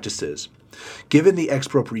practices. Given the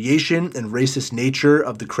expropriation and racist nature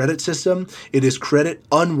of the credit system, it is credit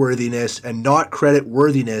unworthiness and not credit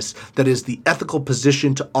worthiness that is the ethical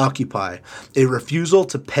position to occupy. A refusal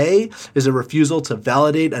to pay is a refusal to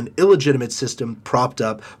validate an illegitimate system propped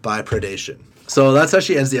up by predation. So that's how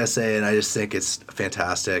she ends the essay, and I just think it's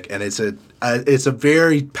fantastic, and it's a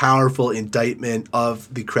very powerful indictment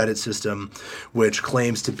of the credit system, which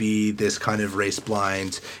claims to be this kind of race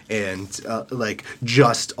blind and like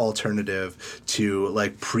just alternative to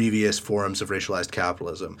like previous forms of racialized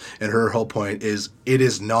capitalism. And her whole point is it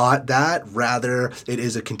is not that; rather, it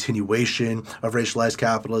is a continuation of racialized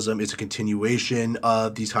capitalism. It's a continuation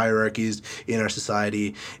of these hierarchies in our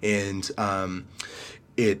society, and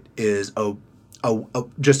it is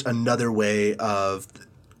just another way of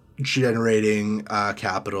generating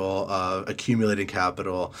capital, accumulating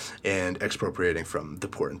capital, and expropriating from the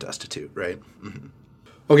poor and destitute, right? Mm-hmm.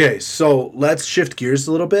 Okay, so let's shift gears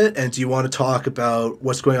a little bit, and do you want to talk about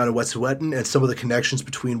what's going on in Wet'suwet'en and some of the connections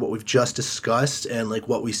between what we've just discussed and like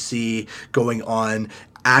what we see going on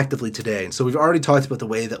actively today? And so we've already talked about the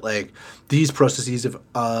way that like these processes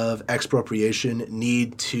of expropriation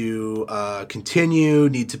need to continue,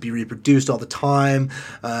 need to be reproduced all the time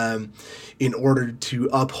in order to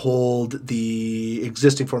uphold the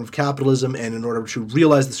existing form of capitalism and in order to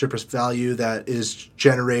realize the surplus value that is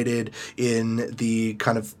generated in the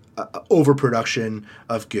kind of overproduction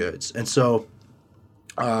of goods. And so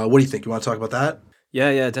what do you think? You want to talk about that?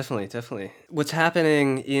 Yeah, definitely. What's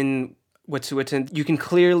happening in Wet'suwet'en, you can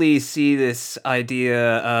clearly see this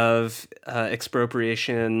idea of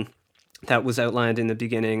expropriation that was outlined in the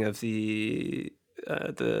beginning of the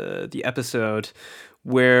episode,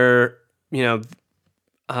 where the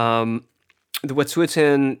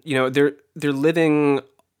Wet'suwet'en, they're living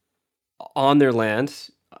on their land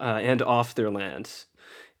and off their land.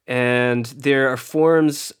 And there are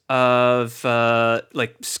forms of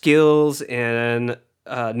like skills and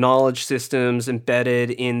knowledge systems embedded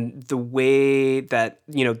in the way that,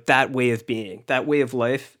 that way of being, that way of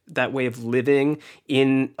life, that way of living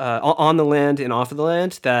in on the land and off of the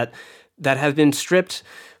land that have been stripped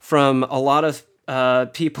from a lot of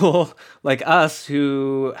people like us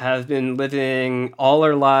who have been living all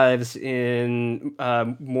our lives in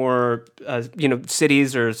more,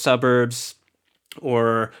 cities or suburbs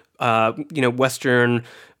or Western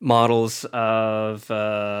models of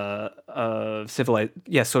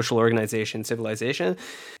social organization, civilization.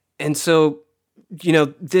 And so,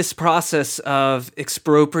 this process of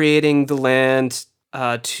expropriating the land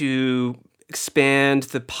to expand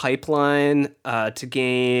the pipeline to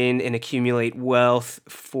gain and accumulate wealth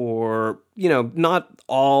for, not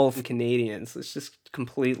all Canadians. It's just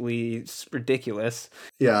completely ridiculous.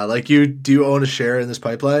 Yeah, like do you own a share in this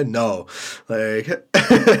pipeline? No. Like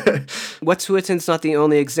Wet'suwet'en's not the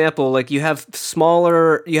only example. Like you have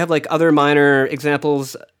like other minor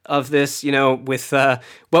examples of this, with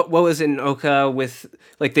what was in Oka with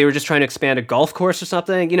like they were just trying to expand a golf course or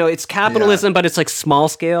something. It's capitalism, but it's like small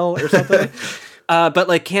scale or something. But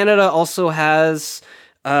like Canada also has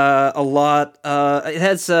a lot. It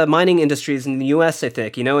has mining industries in the U.S., I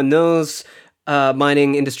think. And those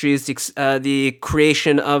mining industries, the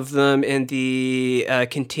creation of them and the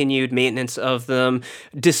continued maintenance of them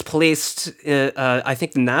displaced, I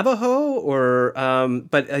think, the Navajo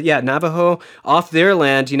Navajo off their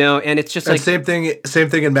land, and it's just and like same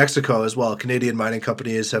thing in Mexico as well. Canadian mining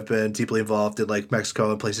companies have been deeply involved in like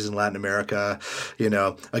Mexico and places in Latin America,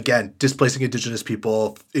 again, displacing indigenous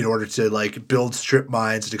people in order to like build strip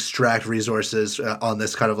mines and extract resources on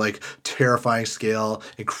this kind of like terrifying scale,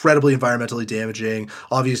 incredibly environmentally damaging,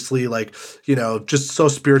 obviously like, just so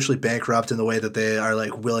spiritually bankrupt in the way that they are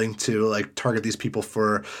like willing to like target these people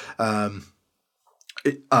for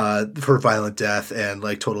violent death and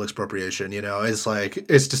like total expropriation. It's like,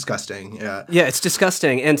 it's disgusting. Yeah, it's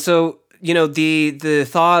disgusting. And so, the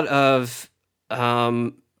thought of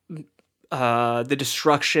the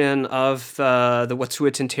destruction of the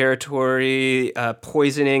Wet'suwet'en territory,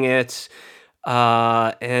 poisoning it,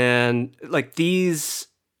 and like these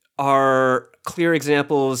are clear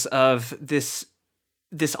examples of this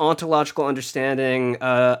ontological understanding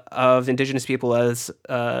of indigenous people as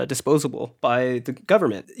disposable by the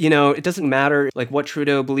government. It doesn't matter like what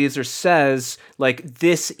Trudeau believes or says, like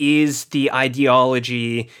this is the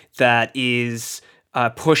ideology that is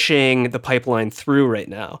pushing the pipeline through right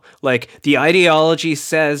now. Like the ideology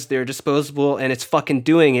says they're disposable and it's fucking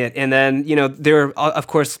doing it. And then, there are of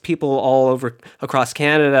course people all over across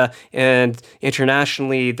Canada and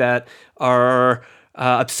internationally that are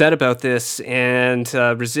upset about this and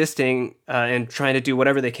resisting and trying to do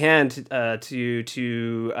whatever they can to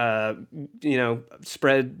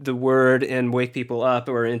spread the word and wake people up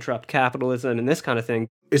or interrupt capitalism and this kind of thing.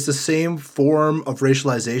 It's the same form of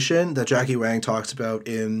racialization that Jackie Wang talks about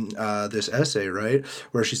in this essay, right?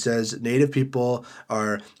 Where she says Native people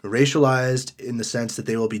are racialized in the sense that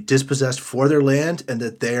they will be dispossessed for their land and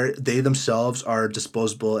that they themselves are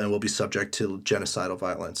disposable and will be subject to genocidal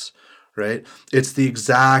violence. Right? It's the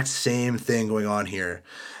exact same thing going on here.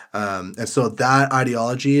 And so that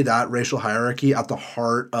ideology, that racial hierarchy at the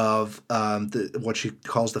heart of what she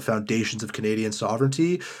calls the foundations of Canadian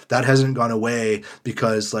sovereignty, that hasn't gone away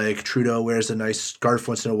because like Trudeau wears a nice scarf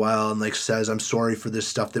once in a while and like says, I'm sorry for this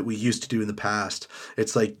stuff that we used to do in the past.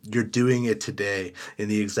 It's like you're doing it today in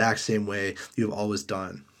the exact same way you've always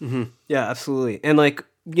done. Mm-hmm. Yeah, absolutely. And like,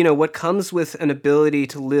 what comes with an ability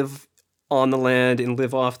to live on the land and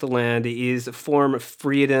live off the land is a form of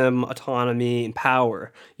freedom, autonomy, and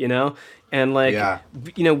power, And like,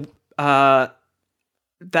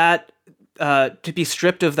 that to be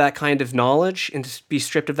stripped of that kind of knowledge and to be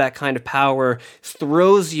stripped of that kind of power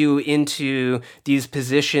throws you into these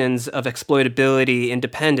positions of exploitability,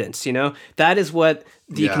 independence, That is what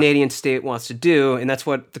the Canadian state wants to do, and that's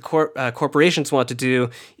what the corporations want to do,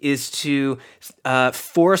 is to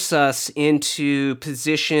force us into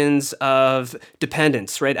positions of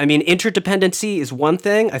dependence, right? I mean, interdependency is one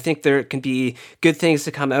thing. I think there can be good things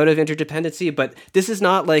to come out of interdependency, but this is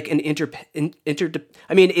not like an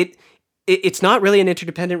it's not really an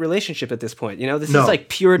interdependent relationship at this point. This is like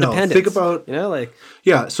pure dependence. Think about,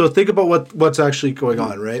 so think about what's actually going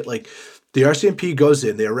on, right? Like the RCMP goes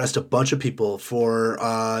in, they arrest a bunch of people for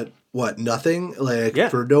nothing,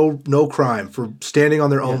 for no crime, for standing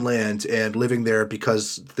on their own land and living there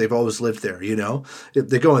because they've always lived there,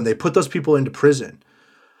 They go in, they put those people into prison.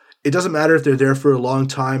 It doesn't matter if they're there for a long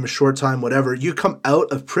time, a short time, whatever. You come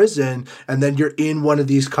out of prison and then you're in one of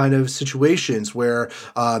these kind of situations where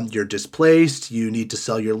you're displaced. You need to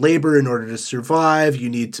sell your labor in order to survive.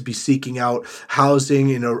 You need to be seeking out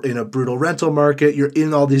housing in a brutal rental market. You're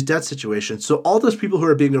in all these debt situations. So all those people who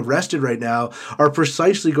are being arrested right now are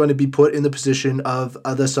precisely going to be put in the position of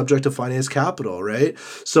the subject of finance capital, right?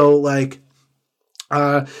 So like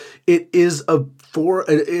it is a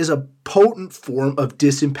potent form of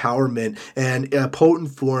disempowerment and a potent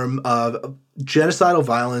form of genocidal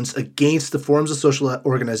violence against the forms of social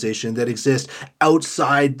organization that exist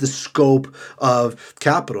outside the scope of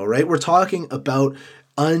capital, right? We're talking about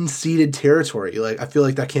unceded territory. Like, I feel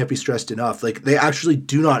like that can't be stressed enough. Like, they actually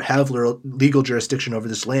do not have legal jurisdiction over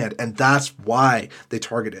this land, and that's why they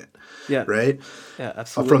target it. Yeah. Right? Yeah,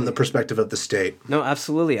 absolutely. From the perspective of the state. No,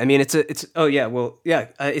 absolutely. I mean, it's a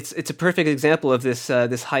perfect example of this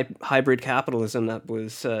hybrid capitalism that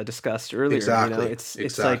was discussed earlier. Exactly.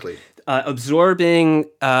 It's like absorbing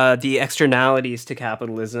the externalities to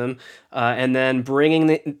capitalism and then bringing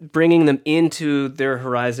them into their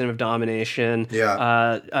horizon of domination.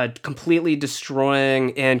 Completely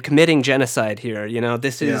destroying and committing genocide here.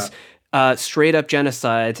 This is straight up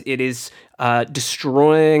genocide. It is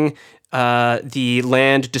destroying the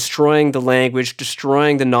land, destroying the language,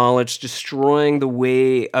 destroying the knowledge, destroying the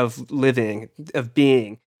way of living, of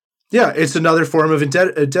being. Yeah, it's another form of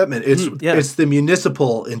indebtedness. It's the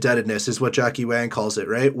municipal indebtedness is what Jackie Wang calls it,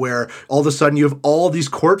 right? Where all of a sudden you have all these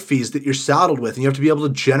court fees that you're saddled with and you have to be able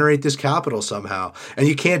to generate this capital somehow. And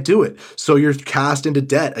you can't do it. So you're cast into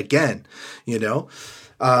debt again,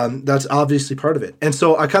 That's obviously part of it. And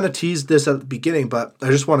so I kind of teased this at the beginning, but I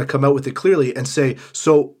just want to come out with it clearly and say,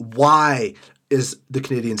 so why is the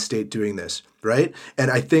Canadian state doing this, right? And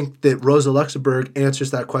I think that Rosa Luxemburg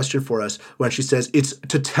answers that question for us when she says it's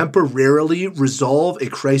to temporarily resolve a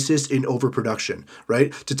crisis in overproduction,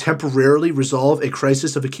 right? To temporarily resolve a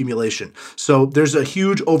crisis of accumulation. So there's a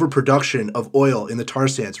huge overproduction of oil in the tar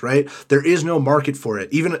sands, right? There is no market for it.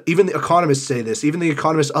 Even the economists say this. Even the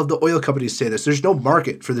economists of the oil companies say this. There's no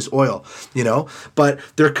market for this oil, But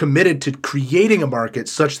they're committed to creating a market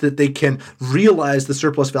such that they can realize the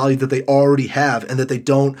surplus value that they already have and that they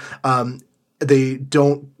don't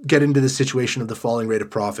get into the situation of the falling rate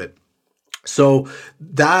of profit. So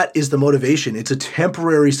that is the motivation. It's a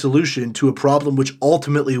temporary solution to a problem which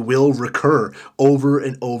ultimately will recur over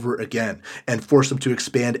and over again and force them to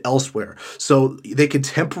expand elsewhere. So they can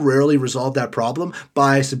temporarily resolve that problem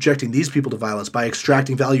by subjecting these people to violence, by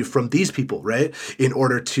extracting value from these people, right? In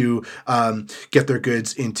order to get their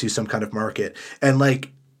goods into some kind of market. And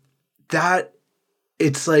like that,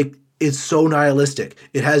 it's like, it's so nihilistic.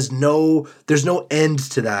 There's no end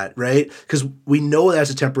to that, right? Because we know that's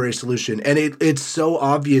a temporary solution. And it's so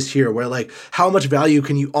obvious here where like, how much value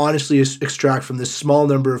can you honestly extract from this small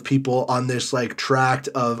number of people on this like tract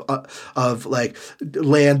of like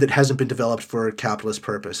land that hasn't been developed for capitalist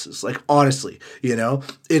purposes? Like, honestly,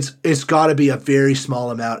 it's gotta be a very small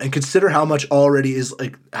amount. And consider how much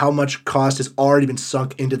cost has already been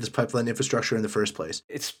sunk into this pipeline infrastructure in the first place.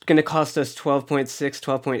 It's going to cost us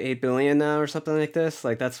 12.8 billion now or something like this.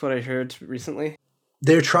 Like that's what I heard recently.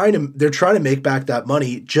 They're trying to make back that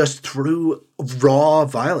money just through raw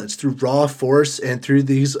violence, through raw force, and through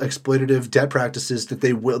these exploitative debt practices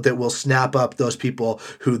that will snap up those people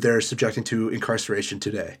who they're subjecting to incarceration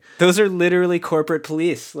today. Those are literally corporate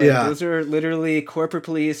police. Yeah. Those are literally corporate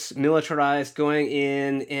police, militarized, going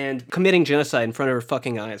in and committing genocide in front of our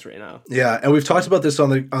fucking eyes right now. Yeah, and we've talked about this on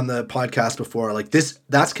the podcast before. Like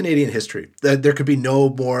that's Canadian history. There could be no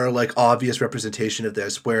more like obvious representation of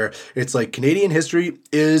this, where it's like Canadian history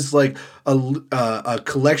is like a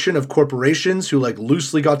collection of corporations who like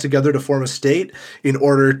loosely got together to form a state in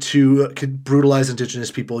order to brutalize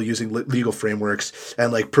Indigenous people using legal frameworks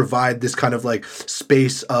and like provide this kind of like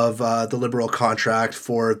space of the liberal contract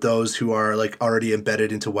for those who are like already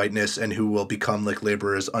embedded into whiteness and who will become like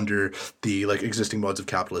laborers under the like existing modes of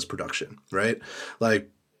capitalist production, right? Like,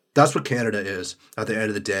 that's what Canada is at the end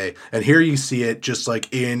of the day. And here you see it just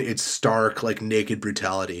like in its stark, like naked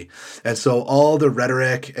brutality. And so all the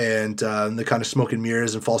rhetoric and the kind of smoke and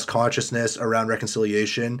mirrors and false consciousness around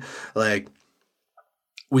reconciliation, like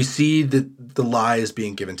we see the lies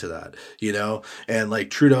being given to that, and like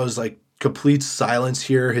Trudeau's like complete silence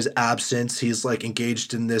here, his absence. He's like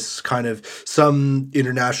engaged in this kind of some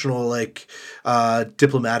international like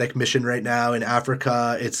diplomatic mission right now in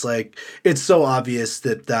Africa. It's like, it's so obvious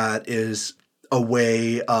that is a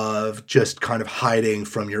way of just kind of hiding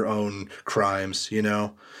from your own crimes,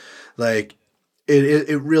 like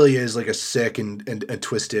it really is like a sick and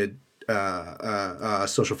twisted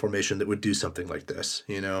social formation that would do something like this.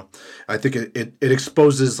 I think it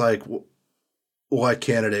exposes like what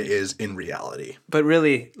Canada is in reality. But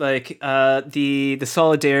really, like the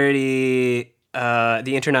solidarity, the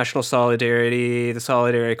international solidarity, the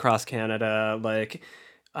solidarity across Canada, like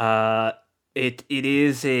it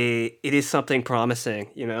is something promising,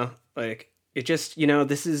 like it just,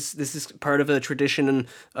 this is part of a tradition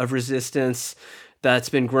of resistance that's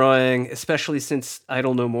been growing, especially since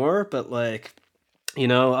Idle No More, but like,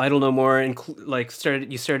 Idle No More, you started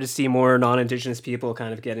to see more non-Indigenous people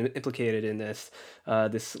kind of get implicated in this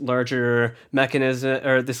larger mechanism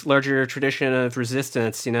or this larger tradition of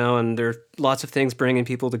resistance, and there are lots of things bringing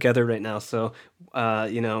people together right now. So,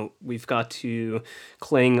 we've got to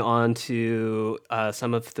cling on to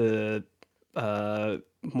some of the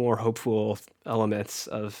more hopeful elements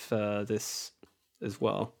of this as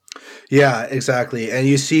well. Yeah, exactly. And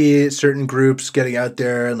you see certain groups getting out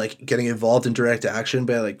there and like getting involved in direct action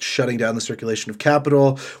by like shutting down the circulation of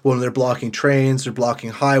capital. When they're blocking trains, they're blocking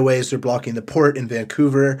highways, they're blocking the port in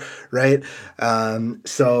Vancouver, right?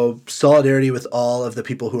 So solidarity with all of the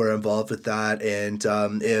people who are involved with that. And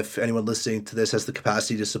if anyone listening to this has the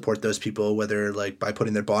capacity to support those people, whether like by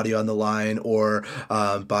putting their body on the line or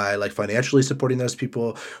by like financially supporting those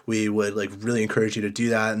people, we would like really encourage you to do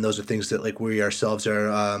that. And those are things that like we ourselves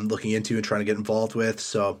are looking into and trying to get involved with.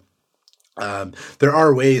 So there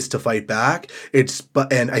are ways to fight back.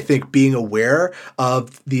 And I think being aware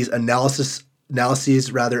of these analyses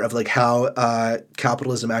rather of like how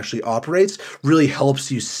capitalism actually operates really helps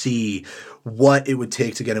you see what it would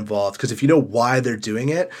take to get involved. Because if you know why they're doing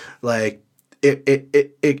it, like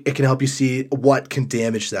it can help you see what can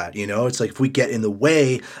damage that. It's like if we get in the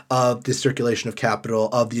way of the circulation of capital,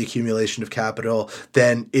 of the accumulation of capital,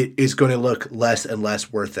 then it is going to look less and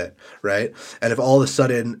less worth it, right? And if all of a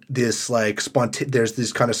sudden this like there's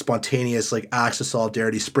this kind of spontaneous like acts of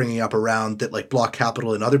solidarity springing up around that like block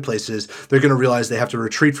capital in other places, they're going to realize they have to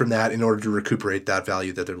retreat from that in order to recuperate that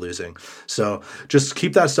value that they're losing. So just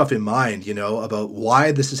keep that stuff in mind, about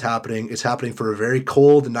why this is happening. It's happening for a very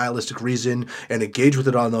cold and nihilistic reason. And engage with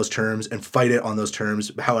it on those terms and fight it on those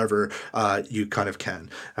terms, however you kind of can,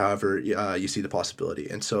 however you see the possibility.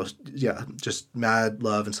 And so, yeah, just mad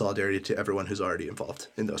love and solidarity to everyone who's already involved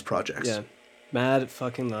in those projects. Yeah, mad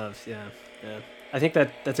fucking love. Yeah, yeah. I think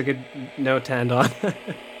that's a good note to end on.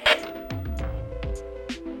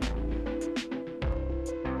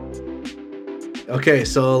 Okay,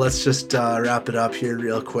 so let's just wrap it up here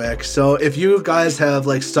real quick. So if you guys have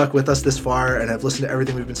like stuck with us this far and have listened to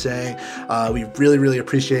everything we've been saying, we really, really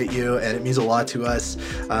appreciate you, and it means a lot to us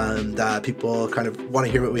that people kind of want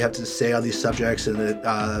to hear what we have to say on these subjects, and that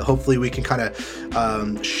hopefully we can kind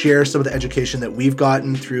of share some of the education that we've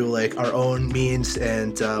gotten through like our own means,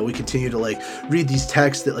 and we continue to like read these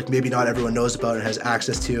texts that like maybe not everyone knows about and has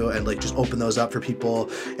access to, and like just open those up for people,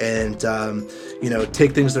 and you know,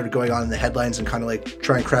 take things that are going on in the headlines and kind of like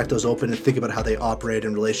try and crack those open and think about how they operate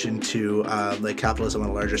in relation to like capitalism on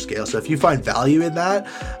a larger scale. So if you find value in that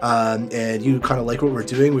and you kind of like what we're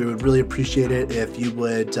doing, we would really appreciate it if you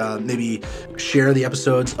would maybe share the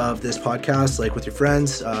episodes of this podcast like with your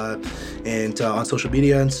friends and on social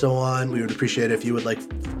media and so on. We would appreciate it if you would like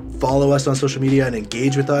follow us on social media and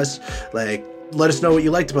engage with us. Like, let us know what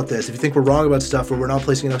you liked about this. If you think we're wrong about stuff or we're not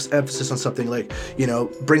placing enough emphasis on something, like, you know,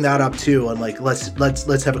 bring that up too, and like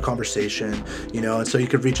let's have a conversation, you know. And so you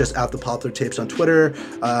could reach us at the Popular Tapes on Twitter.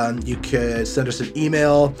 You could send us an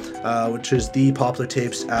email, which is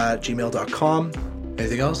thepopulartapes@gmail.com.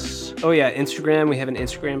 Anything else? Oh yeah, Instagram. We have an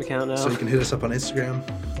Instagram account now. So you can hit us up on Instagram.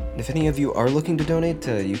 If any of you are looking to donate,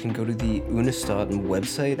 you can go to the Unistaten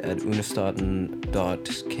website at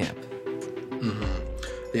unistaten.camp.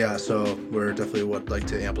 Yeah, so we're definitely would like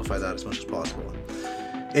to amplify that as much as possible.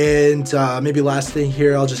 And maybe last thing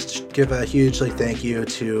here, I'll just give a huge thank you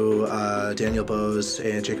to Daniel Bose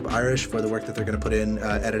and Jacob Irish for the work that they're going to put in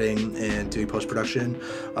editing and doing post-production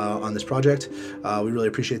on this project. We really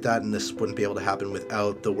appreciate that, and this wouldn't be able to happen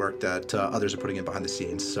without the work that others are putting in behind the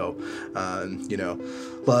scenes. So, you know,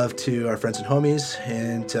 love to our friends and homies,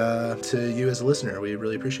 and to you as a listener. We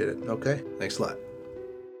really appreciate it. Okay, thanks a lot.